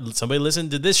to that. Somebody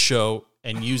listened to this show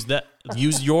and used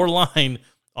your line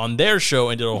on their show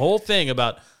and did a whole thing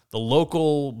about the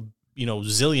local,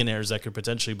 zillionaires that could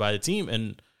potentially buy the team.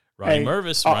 And Ronnie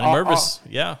Mervis,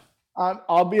 yeah.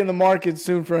 I'll be in the market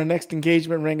soon for a next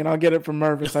engagement ring, and I'll get it from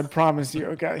Mervis. I promise you,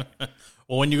 okay?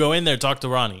 Well, when you go in there, talk to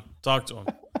Ronnie. Talk to him.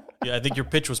 Yeah, I think your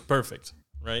pitch was perfect,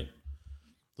 right?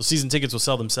 The season tickets will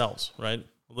sell themselves, right?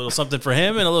 A little something for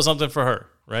him and a little something for her,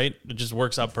 right? It just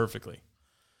works out perfectly.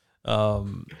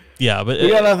 Yeah, but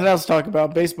we got nothing else to talk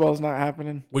about. Baseball is not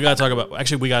happening. We got to talk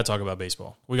about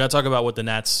baseball. We got to talk about what the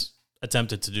Nats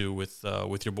attempted to do with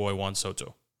your boy Juan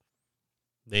Soto.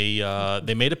 They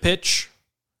made a pitch.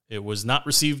 It was not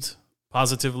received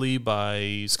positively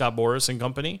by Scott Boras and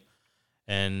company,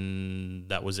 and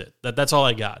that was it. That's all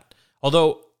I got.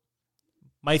 Although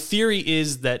my theory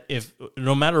is that if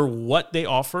no matter what they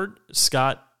offered,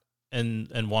 Scott and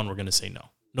Juan were going to say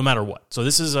no matter what. So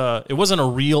this is it wasn't a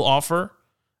real offer.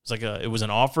 It was an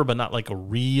offer, but not like a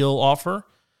real offer.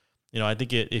 I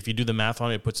think if you do the math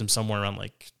on it, it puts him somewhere around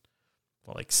like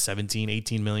 17,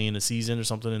 18 million a season or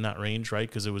something in that range, right?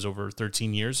 Because it was over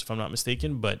 13 years, if I'm not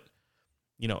mistaken. But,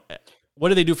 what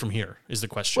do they do from here is the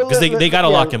question. Because they got to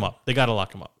lock him up. They got to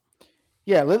lock him up.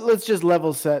 Yeah, let's just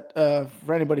level set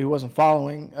for anybody who wasn't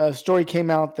following. A story came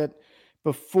out that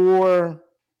before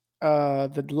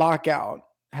the lockout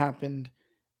happened,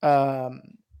 the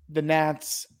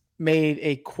Nats made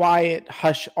a quiet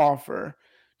hush offer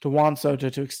to Juan Soto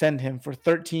to extend him for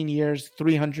 13 years,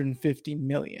 $350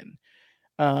 million.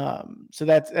 So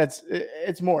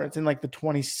it's more. It's in like the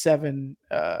 27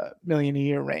 million a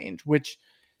year range, which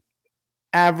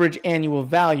average annual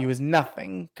value is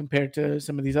nothing compared to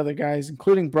some of these other guys,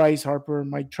 including Bryce Harper,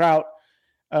 Mike Trout.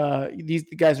 These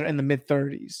guys are in the mid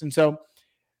 30s. And so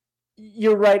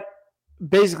you're right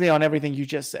basically on everything you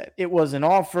just said. It was an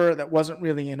offer that wasn't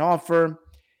really an offer.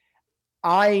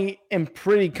 I am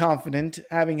pretty confident,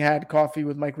 having had coffee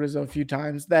with Mike Rizzo a few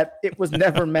times, that it was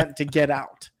never meant to get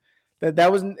out. It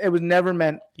was never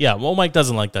meant. Yeah, well, Mike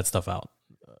doesn't like that stuff out.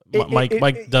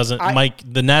 Mike doesn't.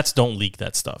 The Nats don't leak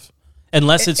that stuff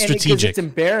unless it's strategic. It's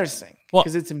embarrassing.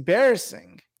 Because it's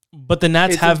embarrassing. But the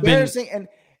Nats have been. And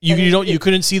you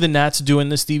couldn't see the Nats doing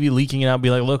this, Stevie, leaking it out, be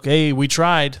like, look, hey, we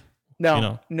tried.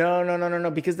 No,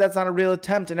 because that's not a real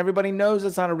attempt, and everybody knows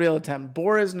it's not a real attempt.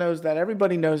 Boris knows that.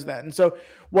 Everybody knows that. And so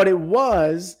what it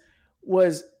was,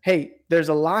 hey, there's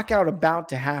a lockout about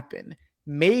to happen.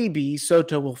 Maybe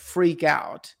Soto will freak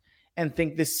out and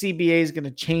think the CBA is going to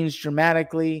change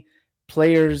dramatically.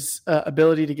 Players'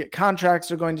 ability to get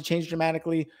contracts are going to change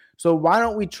dramatically. So why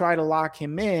don't we try to lock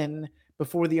him in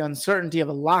before the uncertainty of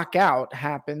a lockout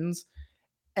happens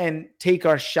and take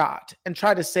our shot and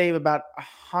try to save about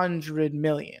 $100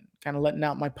 million, kind of letting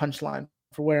out my punchline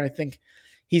for where I think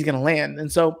he's going to land. And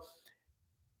so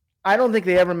I don't think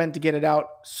they ever meant to get it out.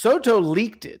 Soto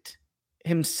leaked it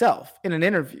himself in an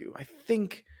interview, I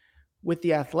think with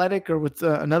The Athletic or with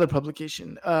another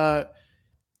publication. So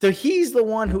he's the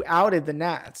one who outed the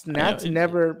Nats. The Nats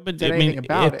never did anything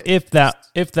about it. If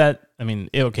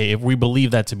we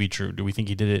believe that to be true, do we think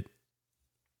he did it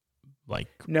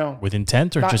with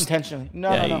intent or not just intentionally?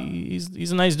 No.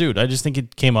 He's a nice dude. I just think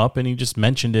it came up and he just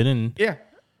mentioned it. And yeah,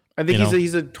 I think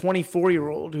he's a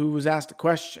 24-year-old who was asked a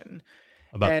question.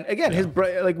 And again, his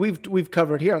brother, we've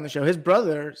covered here on the show, his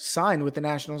brother signed with the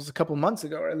Nationals a couple months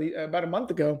ago, or at least about a month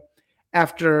ago,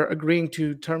 after agreeing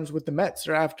to terms with the Mets,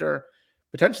 or after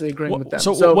potentially agreeing with them.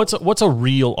 So what's a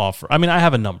real offer? I mean, I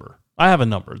have a number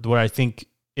where I think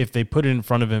if they put it in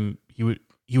front of him,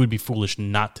 he would be foolish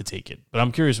not to take it. But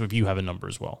I'm curious if you have a number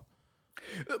as well.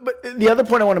 But the other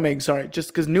point I want to make, just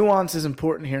because nuance is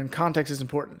important here and context is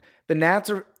important. The Nats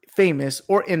are famous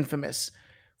or infamous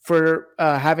for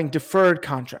having deferred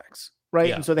contracts, right?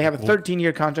 Yeah. And so they have a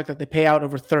 13-year contract that they pay out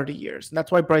over 30 years. And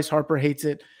that's why Bryce Harper hates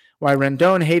it, why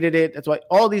Rendon hated it. That's why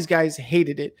all these guys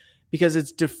hated it, because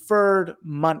it's deferred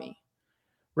money,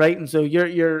 right? And so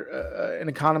you're an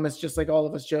economist just like all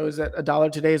of us, Joe, is that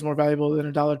 $1 today is more valuable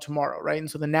than $1 tomorrow, right?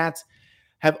 And so the Nats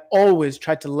have always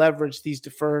tried to leverage these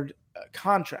deferred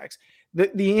contracts.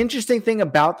 The interesting thing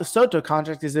about the Soto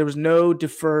contract is there was no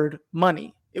deferred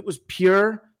money. It was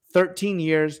pure 13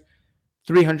 years,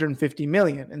 $350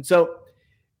 million. And so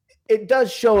it does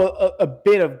show a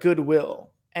bit of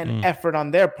goodwill and effort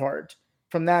on their part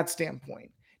from that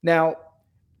standpoint. Now,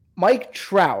 Mike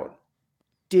Trout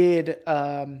did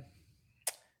I'm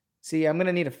going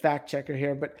to need a fact checker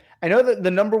here, but I know that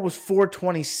the number was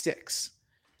 426.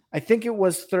 I think it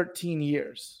was 13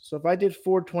 years. So if I did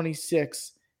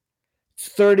 426,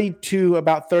 it's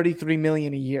about 33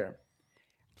 million a year.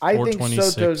 I think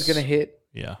Soto's going to hit.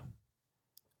 Yeah.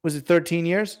 Was it 13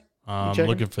 years? I'm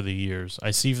looking for the years.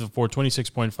 I see the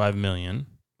 426.5 million.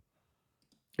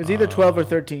 It was either 12 or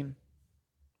 13.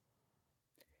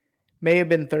 May have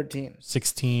been 13.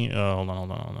 16. Hold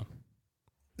on.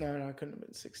 No, it couldn't have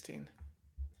been 16.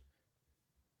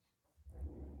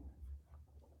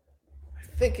 I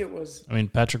think it was. I mean,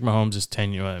 Patrick Mahomes is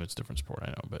 10 years. It's a different sport,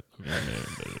 I know, but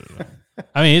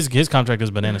I mean, his contract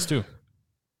is bananas too.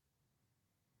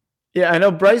 Yeah, I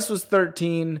know Bryce was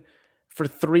 13 for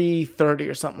 330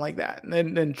 or something like that.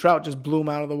 And then Trout just blew him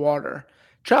out of the water.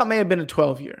 Trout may have been a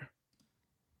 12-year.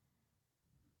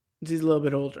 He's a little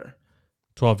bit older.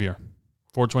 12-year.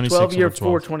 426. 12-year,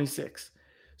 426.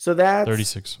 So that's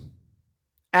 36.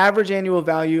 Average annual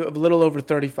value of a little over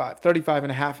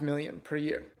 35.5 million per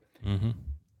year. Mm-hmm.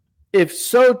 If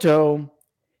Soto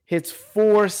hits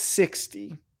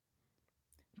 460,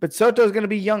 but Soto is going to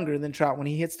be younger than Trout when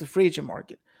he hits the free agent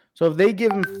market. So if they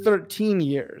give him 13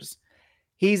 years,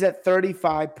 he's at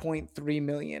 35.3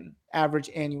 million average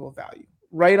annual value,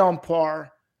 right on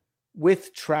par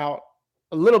with Trout,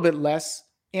 a little bit less,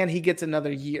 and he gets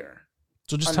another year.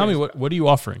 So just tell me, what are you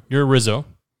offering? You're a Rizzo.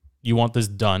 You want this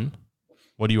done.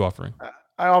 What are you offering?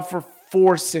 I offer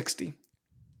 460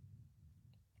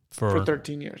 for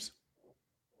 13 years.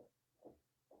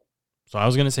 So I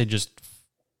was going to say just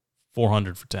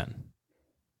 400 for 10.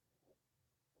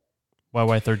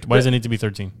 Why does it need to be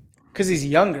 13? Because he's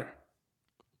younger.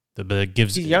 But it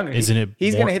gives. He's younger. Isn't it?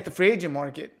 He's going to hit the free agent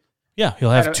market. Yeah,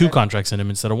 he'll have 2 contracts in him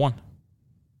instead of 1.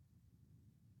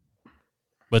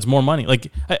 But it's more money.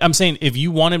 Like I'm saying, if you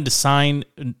want him to sign,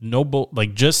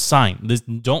 just sign.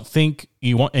 Don't think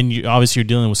you want. And obviously you're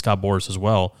dealing with Scott Boras as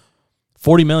well.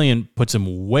 $40 million puts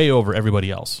him way over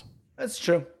everybody else. That's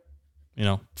true.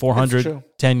 400,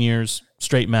 10 years,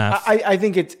 straight math. I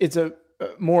think it's a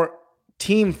more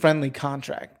team-friendly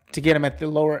contract to get him at the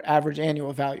lower average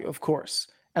annual value, of course,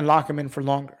 and lock him in for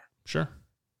longer. Sure.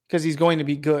 Because he's going to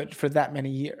be good for that many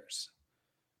years.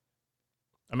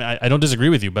 I mean, I don't disagree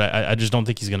with you, but I just don't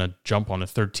think he's going to jump on a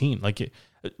 13.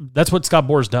 That's what Scott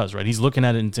Boras does, right? He's looking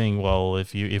at it and saying, well,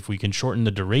 if we can shorten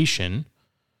the duration,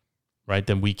 right,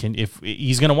 then we can. If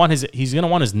he's going to want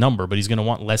his number, but he's going to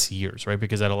want less years, right?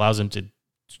 Because that allows him to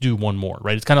do one more,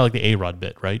 right? It's kind of like the A-Rod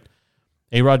bit, right?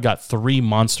 A-Rod got 3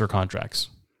 monster contracts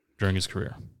during his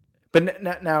career. But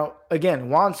now, again,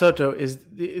 Juan Soto is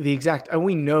the exact, and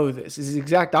we know this, is the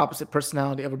exact opposite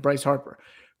personality of a Bryce Harper.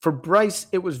 For Bryce,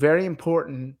 it was very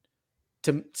important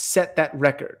to set that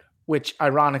record, which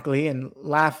ironically, and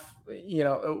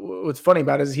what's funny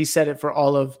about it is he said it for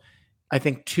all of, I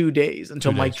think, 2 days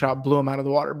until Mike Trout blew him out of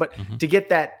the water. But to get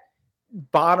that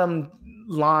bottom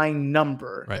line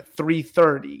number at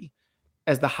 330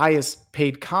 as the highest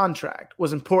paid contract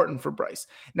was important for Bryce.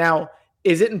 Now,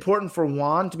 is it important for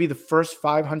Juan to be the first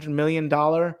 $500 million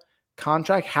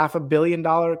contract, $500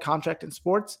 million contract in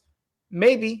sports?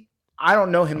 Maybe. I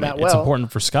don't know him that well. It's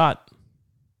important for Scott.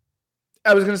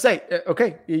 I was going to say,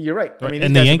 okay, you're right. I mean,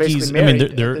 and the Yankees,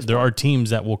 there are teams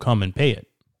that will come and pay it.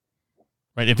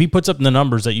 Right? If he puts up the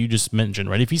numbers that you just mentioned,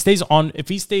 right? If he stays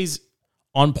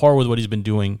on par with what he's been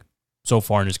doing so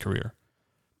far in his career,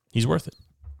 he's worth it.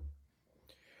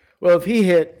 Well, if he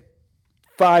hit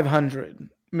 $500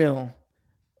 million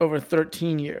over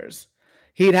 13 years,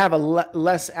 he'd have a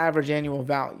less average annual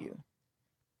value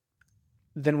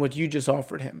than what you just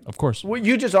offered him. Of course. What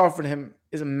you just offered him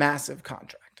is a massive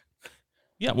contract.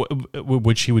 Yeah,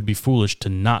 which he would be foolish to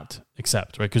not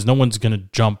accept, right? Because no one's going to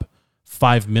jump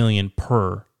 $5 million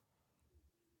per.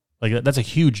 Like that's a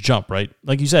huge jump, right?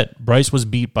 Like you said, Bryce was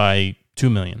beat by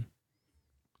 $2 million.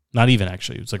 Not even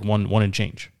actually. It's like one and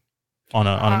change on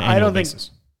an annual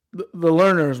basis. The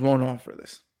learners won't offer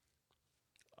this.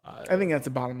 I think that's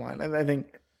the bottom line. I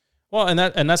think. Well, and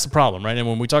that's the problem, right? And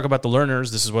when we talk about the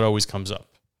learners, this is what always comes up,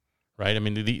 right? I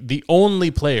mean, the only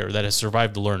player that has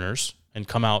survived the learners and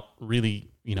come out really,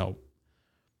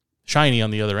 shiny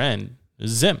on the other end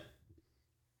is Zim.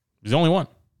 He's the only one,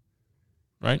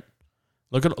 right?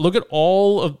 Look at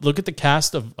the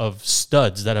cast of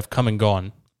studs that have come and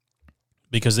gone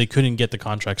because they couldn't get the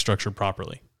contract structured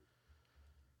properly.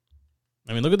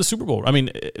 I mean, look at the Super Bowl. I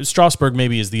mean, Strasburg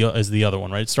maybe is the other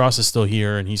one, right? Strauss is still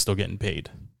here and he's still getting paid.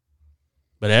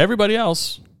 But everybody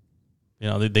else,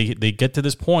 they get to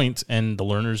this point and the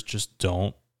learners just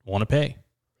don't want to pay.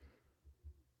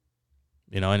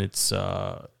 And it's,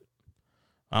 I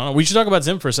don't know. We should talk about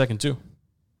Zim for a second too.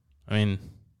 I mean,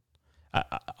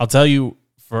 I'll tell you,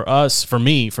 for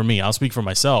me, I'll speak for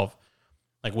myself.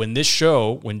 Like when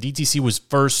DTC was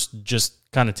first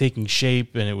just kind of taking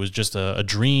shape and it was just a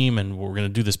dream and we're going to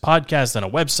do this podcast and a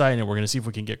website and we're going to see if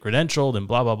we can get credentialed and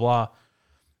blah, blah, blah.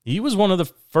 He was one of the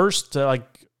first to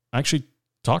actually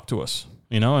talk to us,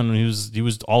 and he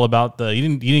was all about I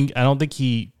don't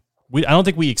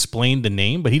think we explained the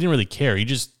name, but he didn't really care. He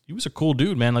was a cool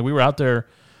dude, man. Like we were out there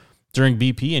during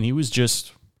BP and he was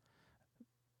just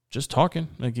talking.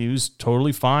 Like he was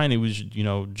totally fine. He was,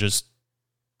 just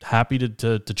happy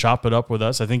to chop it up with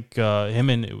us. I think him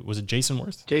and was it Jason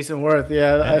Worth? Jason Worth,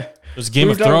 yeah. It was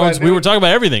Game of Thrones. We were talking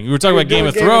about everything. We were talking about Game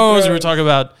of Thrones. We were talking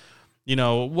about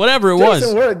whatever it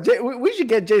was. Worth. We should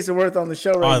get Jason Worth on the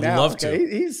show right now. I'd love to.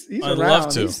 He's I'd around.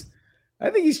 love to. I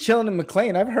think he's chilling in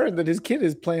McLean. I've heard that his kid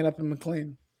is playing up in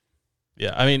McLean.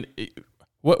 Yeah, I mean,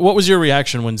 what was your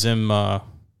reaction when Zim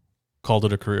called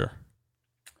it a career?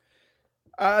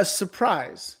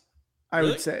 Surprise, I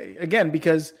would say. Again,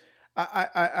 because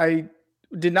I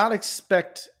did not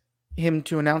expect him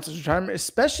to announce his retirement,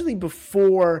 especially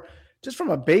before, just from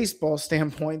a baseball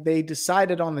standpoint, they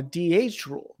decided on the DH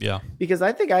rule. Yeah. Because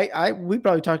I think we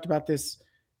probably talked about this,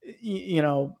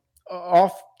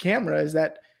 off camera, is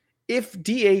that if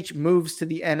DH moves to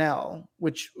the NL,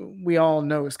 which we all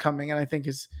know is coming, and I think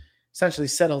is essentially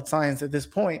settled science at this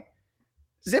point,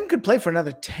 Zim could play for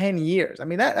another 10 years. I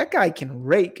mean, that guy can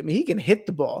rake. I mean, he can hit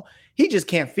the ball. He just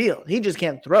can't field. He just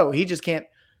can't throw. He just can't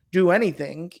do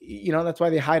anything. That's why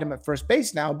they hide him at first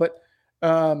base now. But,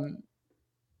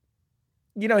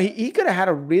 he could have had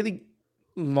a really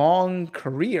long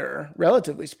career,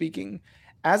 relatively speaking,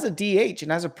 as a DH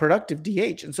and as a productive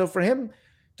DH. And so for him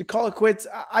to call it quits,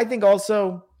 I think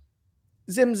also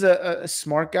Zim's a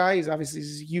smart guy. He's obviously a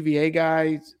UVA guy.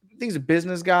 I think he's a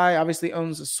business guy. Obviously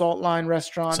owns a Salt Line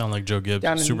restaurant. Sound like Joe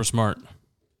Gibbs. Super smart.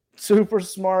 Super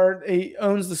smart. He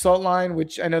owns the Salt Line,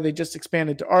 which I know they just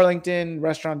expanded to Arlington,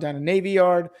 restaurant down in Navy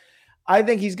Yard. I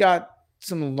think he's got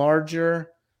some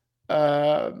larger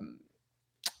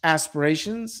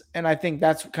aspirations, and I think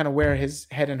that's kind of where his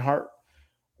head and heart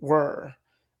were.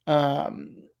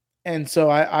 And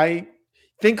so I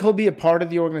think he'll be a part of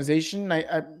the organization.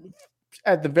 I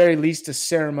at the very least, a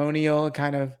ceremonial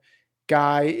kind of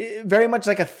guy, very much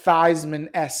like a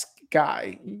Theismann-esque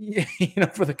guy,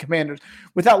 for the Commanders,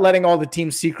 without letting all the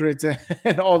team secrets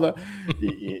and all the,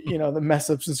 the mess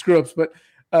ups and screw ups. But,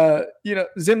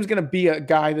 Zim's going to be a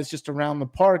guy that's just around the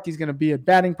park. He's going to be at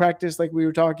batting practice, like we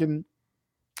were talking,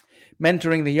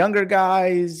 mentoring the younger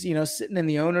guys, sitting in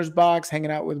the owner's box,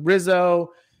 hanging out with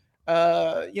Rizzo,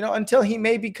 until he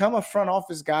may become a front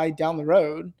office guy down the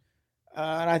road.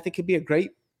 And I think he'd be a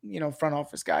great, front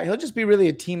office guy. He'll just be really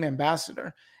a team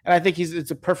ambassador. And I think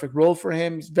it's a perfect role for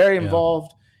him. He's very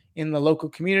involved in the local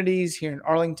communities here in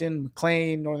Arlington,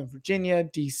 McLean, Northern Virginia,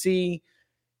 DC.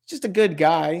 Just a good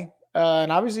guy.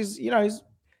 And obviously,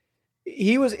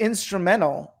 he was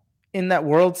instrumental in that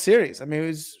World Series. I mean, it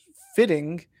was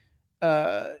fitting,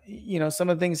 some of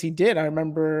the things he did. I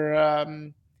remember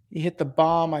he hit the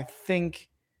bomb, I think.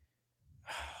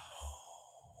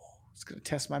 It's going to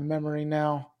test my memory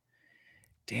now.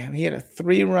 Damn, he had a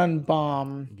 3-run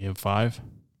bomb. Game 5.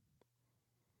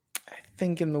 I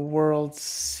think in the World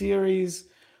Series.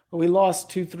 Well, we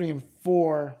lost 2, 3, and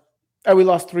 4. We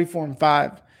lost 3, 4, and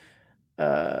 5.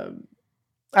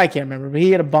 I can't remember, but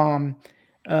he had a bomb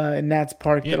in Nats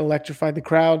Park that electrified the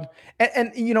crowd.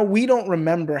 And we don't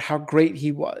remember how great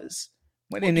he was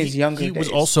in his younger days. He was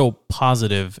also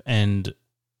positive and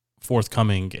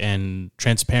forthcoming and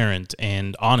transparent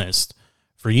and honest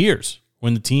for years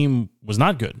when the team was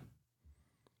not good,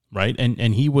 right?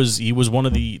 And he was one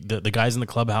of the guys in the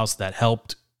clubhouse that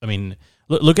helped. I mean,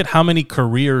 look at how many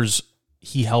careers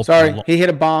he helped. Sorry, he hit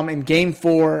a bomb in Game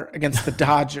 4 against the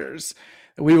Dodgers.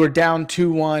 We were down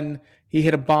 2-1. He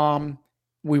hit a bomb.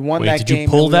 We won that game. Did you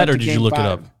pull that or did you look it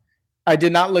up? I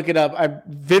did not look it up. I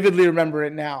vividly remember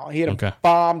it now. He hit a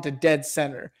bomb to dead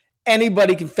center.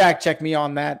 Anybody can fact check me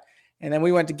on that. And then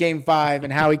we went to Game 5,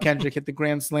 and Howie Kendrick hit the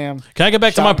grand slam. Can I get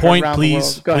back to my point,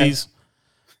 please? Please.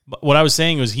 What I was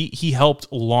saying was he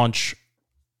helped launch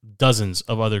dozens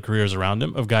of other careers around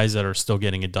him of guys that are still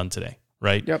getting it done today,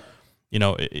 right? Yep.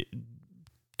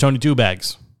 Tony Two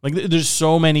Bags. Like, there's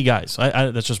so many guys.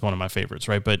 That's just one of my favorites,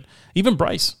 right? But even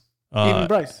Bryce. Even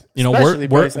Bryce.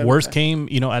 Worse came,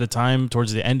 at a time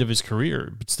towards the end of his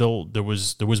career, but still there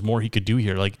was more he could do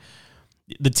here. Like,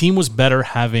 the team was better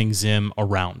having Zim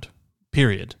around.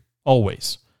 Period.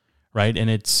 Always. Right. And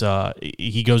it's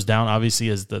he goes down obviously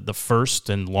as the first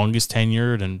and longest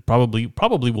tenured and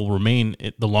probably will remain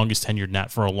the longest tenured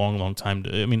Nat for a long, long time.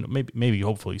 I mean, maybe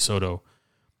hopefully Soto,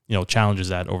 challenges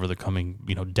that over the coming,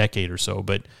 decade or so.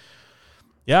 But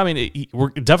yeah, I mean, we're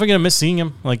definitely going to miss seeing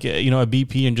him like, at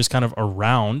BP and just kind of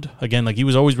around again. Like, he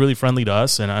was always really friendly to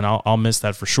us and I'll miss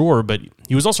that for sure. But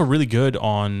he was also really good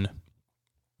on,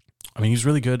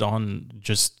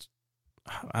 just,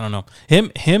 I don't know.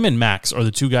 Him and Max are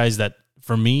the two guys that,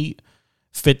 for me,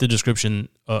 fit the description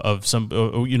of some,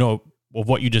 of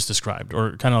what you just described,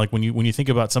 or kind of like when you think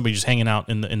about somebody just hanging out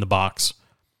in the box,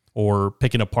 or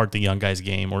picking apart the young guys'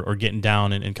 game, or getting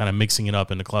down and kind of mixing it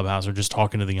up in the clubhouse, or just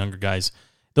talking to the younger guys.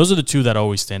 Those are the two that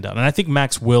always stand out, and I think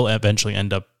Max will eventually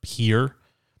end up here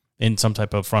in some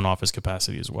type of front office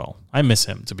capacity as well. I miss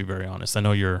him, to be very honest. I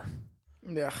know you're.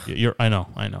 Yeah. I know.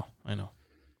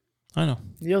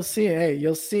 You'll see. Hey,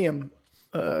 you'll see him.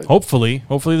 Hopefully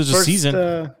there's a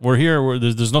season. We're here.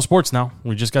 There's no sports now.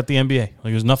 We just got the NBA. Like,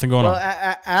 there's nothing going on.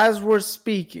 As we're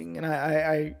speaking, and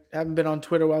I haven't been on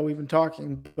Twitter while we've been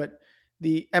talking, but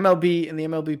the MLB and the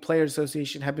MLB Players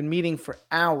Association have been meeting for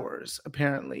hours,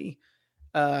 apparently,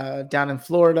 down in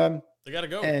Florida. They got to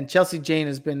go. And Chelsea Jane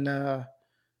has been, they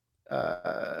got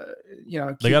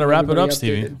to wrap it up,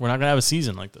 Stevie. We're not gonna have a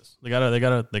season like this. They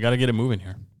gotta get it moving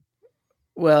here.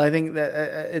 Well, I think that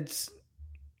it's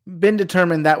been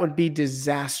determined that would be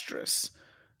disastrous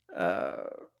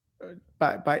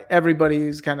by everybody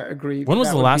who's kind of agreed. When was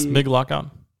the last big lockout?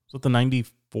 Was it the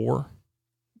 94?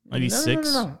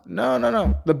 96?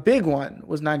 No. The big one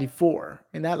was 94,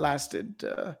 and that lasted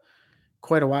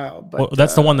quite a while. But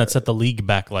that's the one that set the league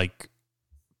back like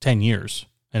 10 years,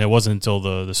 and it wasn't until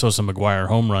the Sosa McGuire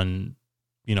home run,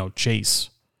 chase,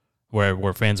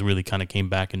 where fans really kind of came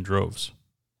back in droves.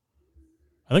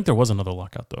 I think there was another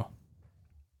lockout though.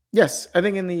 Yes, I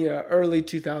think in the early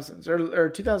 2000s or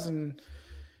 2000.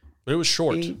 But it was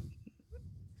short.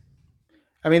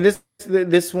 I mean,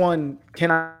 this one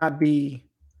cannot be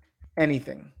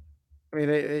anything. I mean,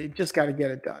 they just got to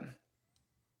get it done.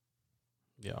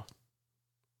 Yeah.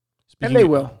 And they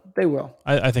will. They will.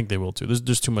 I think they will too.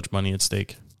 There's too much money at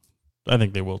stake. I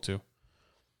think they will too.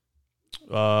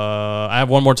 I have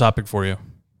one more topic for you.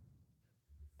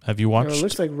 Have you watched? It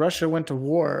looks like Russia went to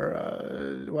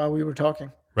war while we were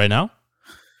talking. Right now?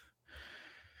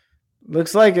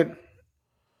 Looks like it.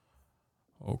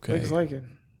 Okay. Looks like it.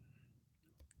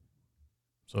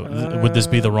 So would this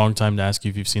be the wrong time to ask you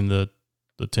if you've seen the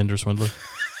Tinder swindler?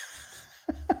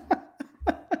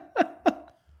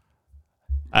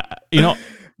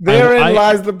 Therein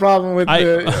lies the problem with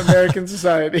the American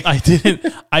society.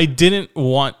 I didn't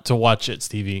want to watch it,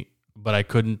 Stevie, but I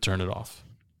couldn't turn it off.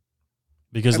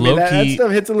 Because that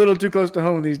stuff hits a little too close to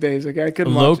home these days. Okay, I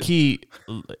couldn't watch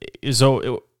it.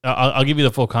 So I'll give you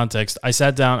the full context. I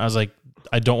sat down. I was like,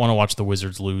 I don't want to watch the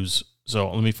Wizards lose.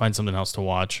 So let me find something else to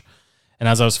watch. And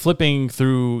as I was flipping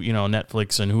through,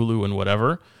 Netflix and Hulu and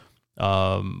whatever,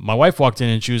 my wife walked in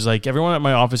and she was like, everyone at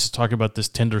my office is talking about this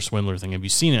Tinder swindler thing. Have you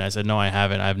seen it? I said, no, I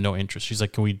haven't. I have no interest. She's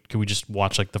like, can we just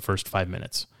watch like the first 5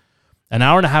 minutes? An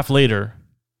hour and a half later,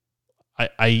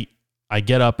 I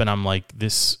get up and I'm like,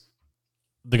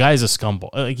 the guy is a scumbag.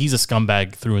 Like, he's a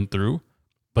scumbag through and through,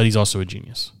 but he's also a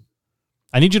genius.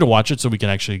 I need you to watch it so we can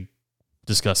actually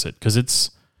discuss it, because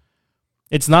it's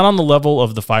not on the level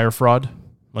of the Fire Fraud,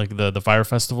 like the Fire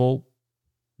Festival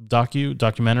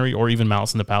documentary, or even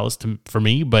Malice in the Palace for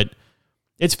me, but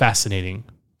it's fascinating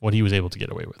what he was able to get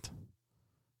away with.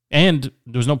 And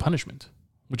there was no punishment,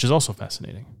 which is also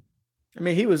fascinating. I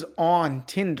mean, he was on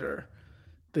Tinder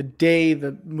the day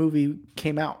the movie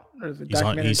came out, or the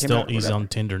documentary came out. He's on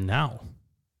Tinder now.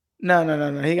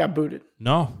 No. He got booted.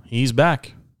 No, he's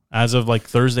back. As of like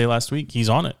Thursday last week, he's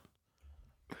on it.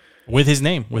 With his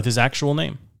name, with his actual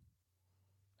name.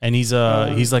 And he's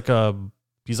like a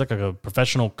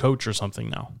professional coach or something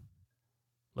now.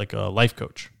 Like a life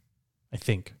coach, I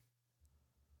think.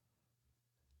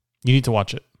 You need to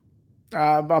watch it.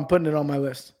 I'm putting it on my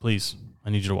list. Please. I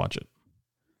need you to watch it.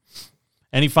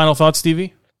 Any final thoughts,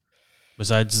 Stevie?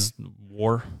 Besides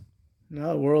war?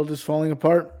 No, the world is falling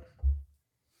apart.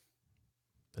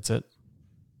 That's it.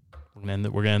 We're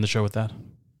gonna end the show with that.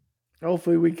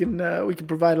 Hopefully we can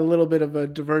provide a little bit of a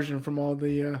diversion from all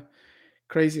the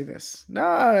craziness. No,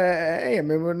 hey, I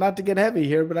mean, we're not to get heavy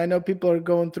here, but I know people are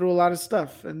going through a lot of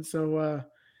stuff, and so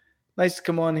nice to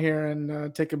come on here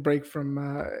and take a break from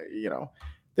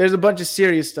there's a bunch of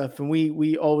serious stuff, and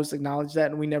we always acknowledge that,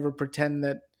 and we never pretend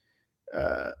that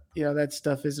that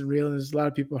stuff isn't real, and there's a lot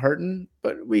of people hurting,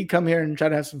 but we come here and try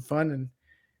to have some fun and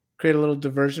create a little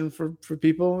diversion for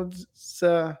people.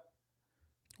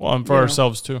 And for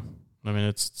ourselves too. I mean,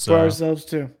 it's for ourselves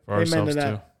too. For ourselves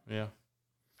too. Yeah.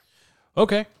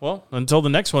 Okay. Well, until the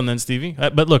next one then, Stevie.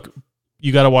 But look,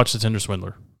 you got to watch the Tinder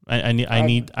swindler. I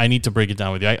need to break it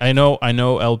down with you. I know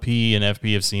LP and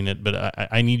FP have seen it, but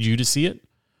I need you to see it,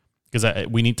 because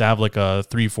we need to have like a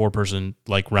 3-4 person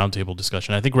like roundtable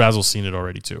discussion. I think Razzle's seen it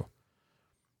already too,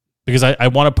 because I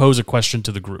want to pose a question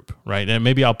to the group, right? And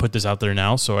maybe I'll put this out there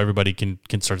now so everybody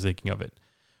can start thinking of it.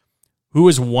 Who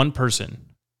is one person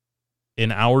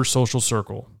in our social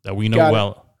circle that we know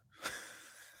well?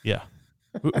 Yeah.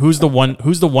 Who's the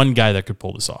one guy that could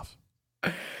pull this off?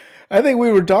 I think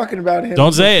we were talking about him.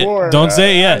 Don't say before. It. Don't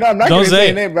say it yet. No, I'm not going to say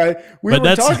his name, but we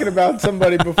were talking about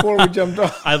somebody before we jumped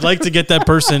off. I'd like to get that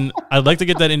person. I'd like to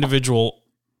get that individual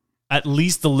at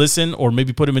least to listen, or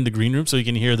maybe put him in the green room so he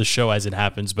can hear the show as it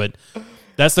happens. But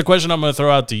that's the question I'm going to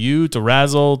throw out to you, to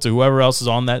Razzle, to whoever else is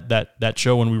on that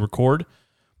show when we record.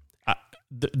 I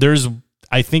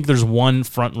think there's one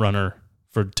front runner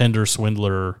for Tinder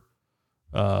swindler.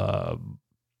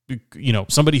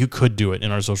 Somebody who could do it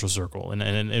in our social circle, and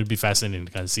it would be fascinating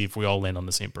to kind of see if we all land on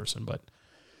the same person. But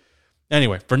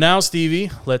anyway, for now,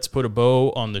 Stevie, let's put a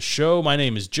bow on the show. My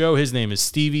name is Joe. His name is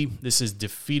Stevie. This is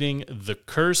Defeating the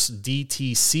Curse,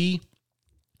 DTC.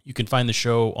 You can find the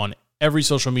show on every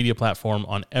social media platform,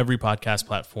 on every podcast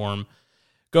platform.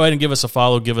 Go ahead and give us a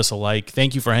follow, give us a like.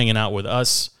 Thank you for hanging out with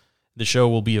us. The show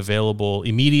will be available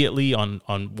immediately on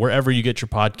wherever you get your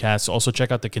podcasts. Also,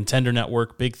 check out the Contender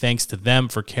Network. Big thanks to them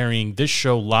for carrying this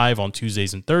show live on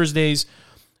Tuesdays and Thursdays,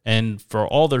 and for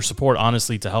all their support,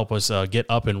 honestly, to help us get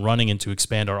up and running and to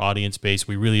expand our audience base.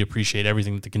 We really appreciate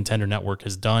everything that the Contender Network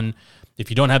has done. If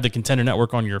you don't have the Contender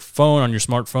Network on your phone, on your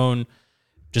smartphone,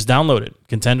 just download it.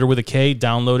 Contender with a K,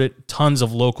 download it. Tons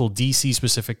of local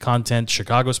DC-specific content,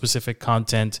 Chicago-specific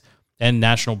content, and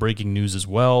national breaking news as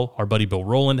well. Our buddy Bill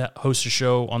Rowland hosts a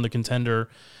show on The Contender.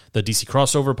 The DC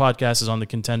Crossover podcast is on the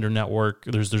Contender Network.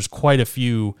 There's quite a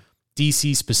few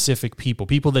DC-specific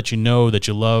people that you know, that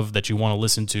you love, that you want to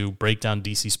listen to, break down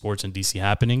DC sports and DC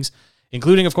happenings,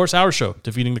 including, of course, our show,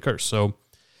 Defeating the Curse. So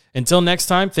until next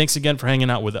time, thanks again for hanging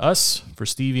out with us. For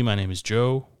Stevie, my name is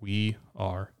Joe. We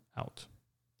are out.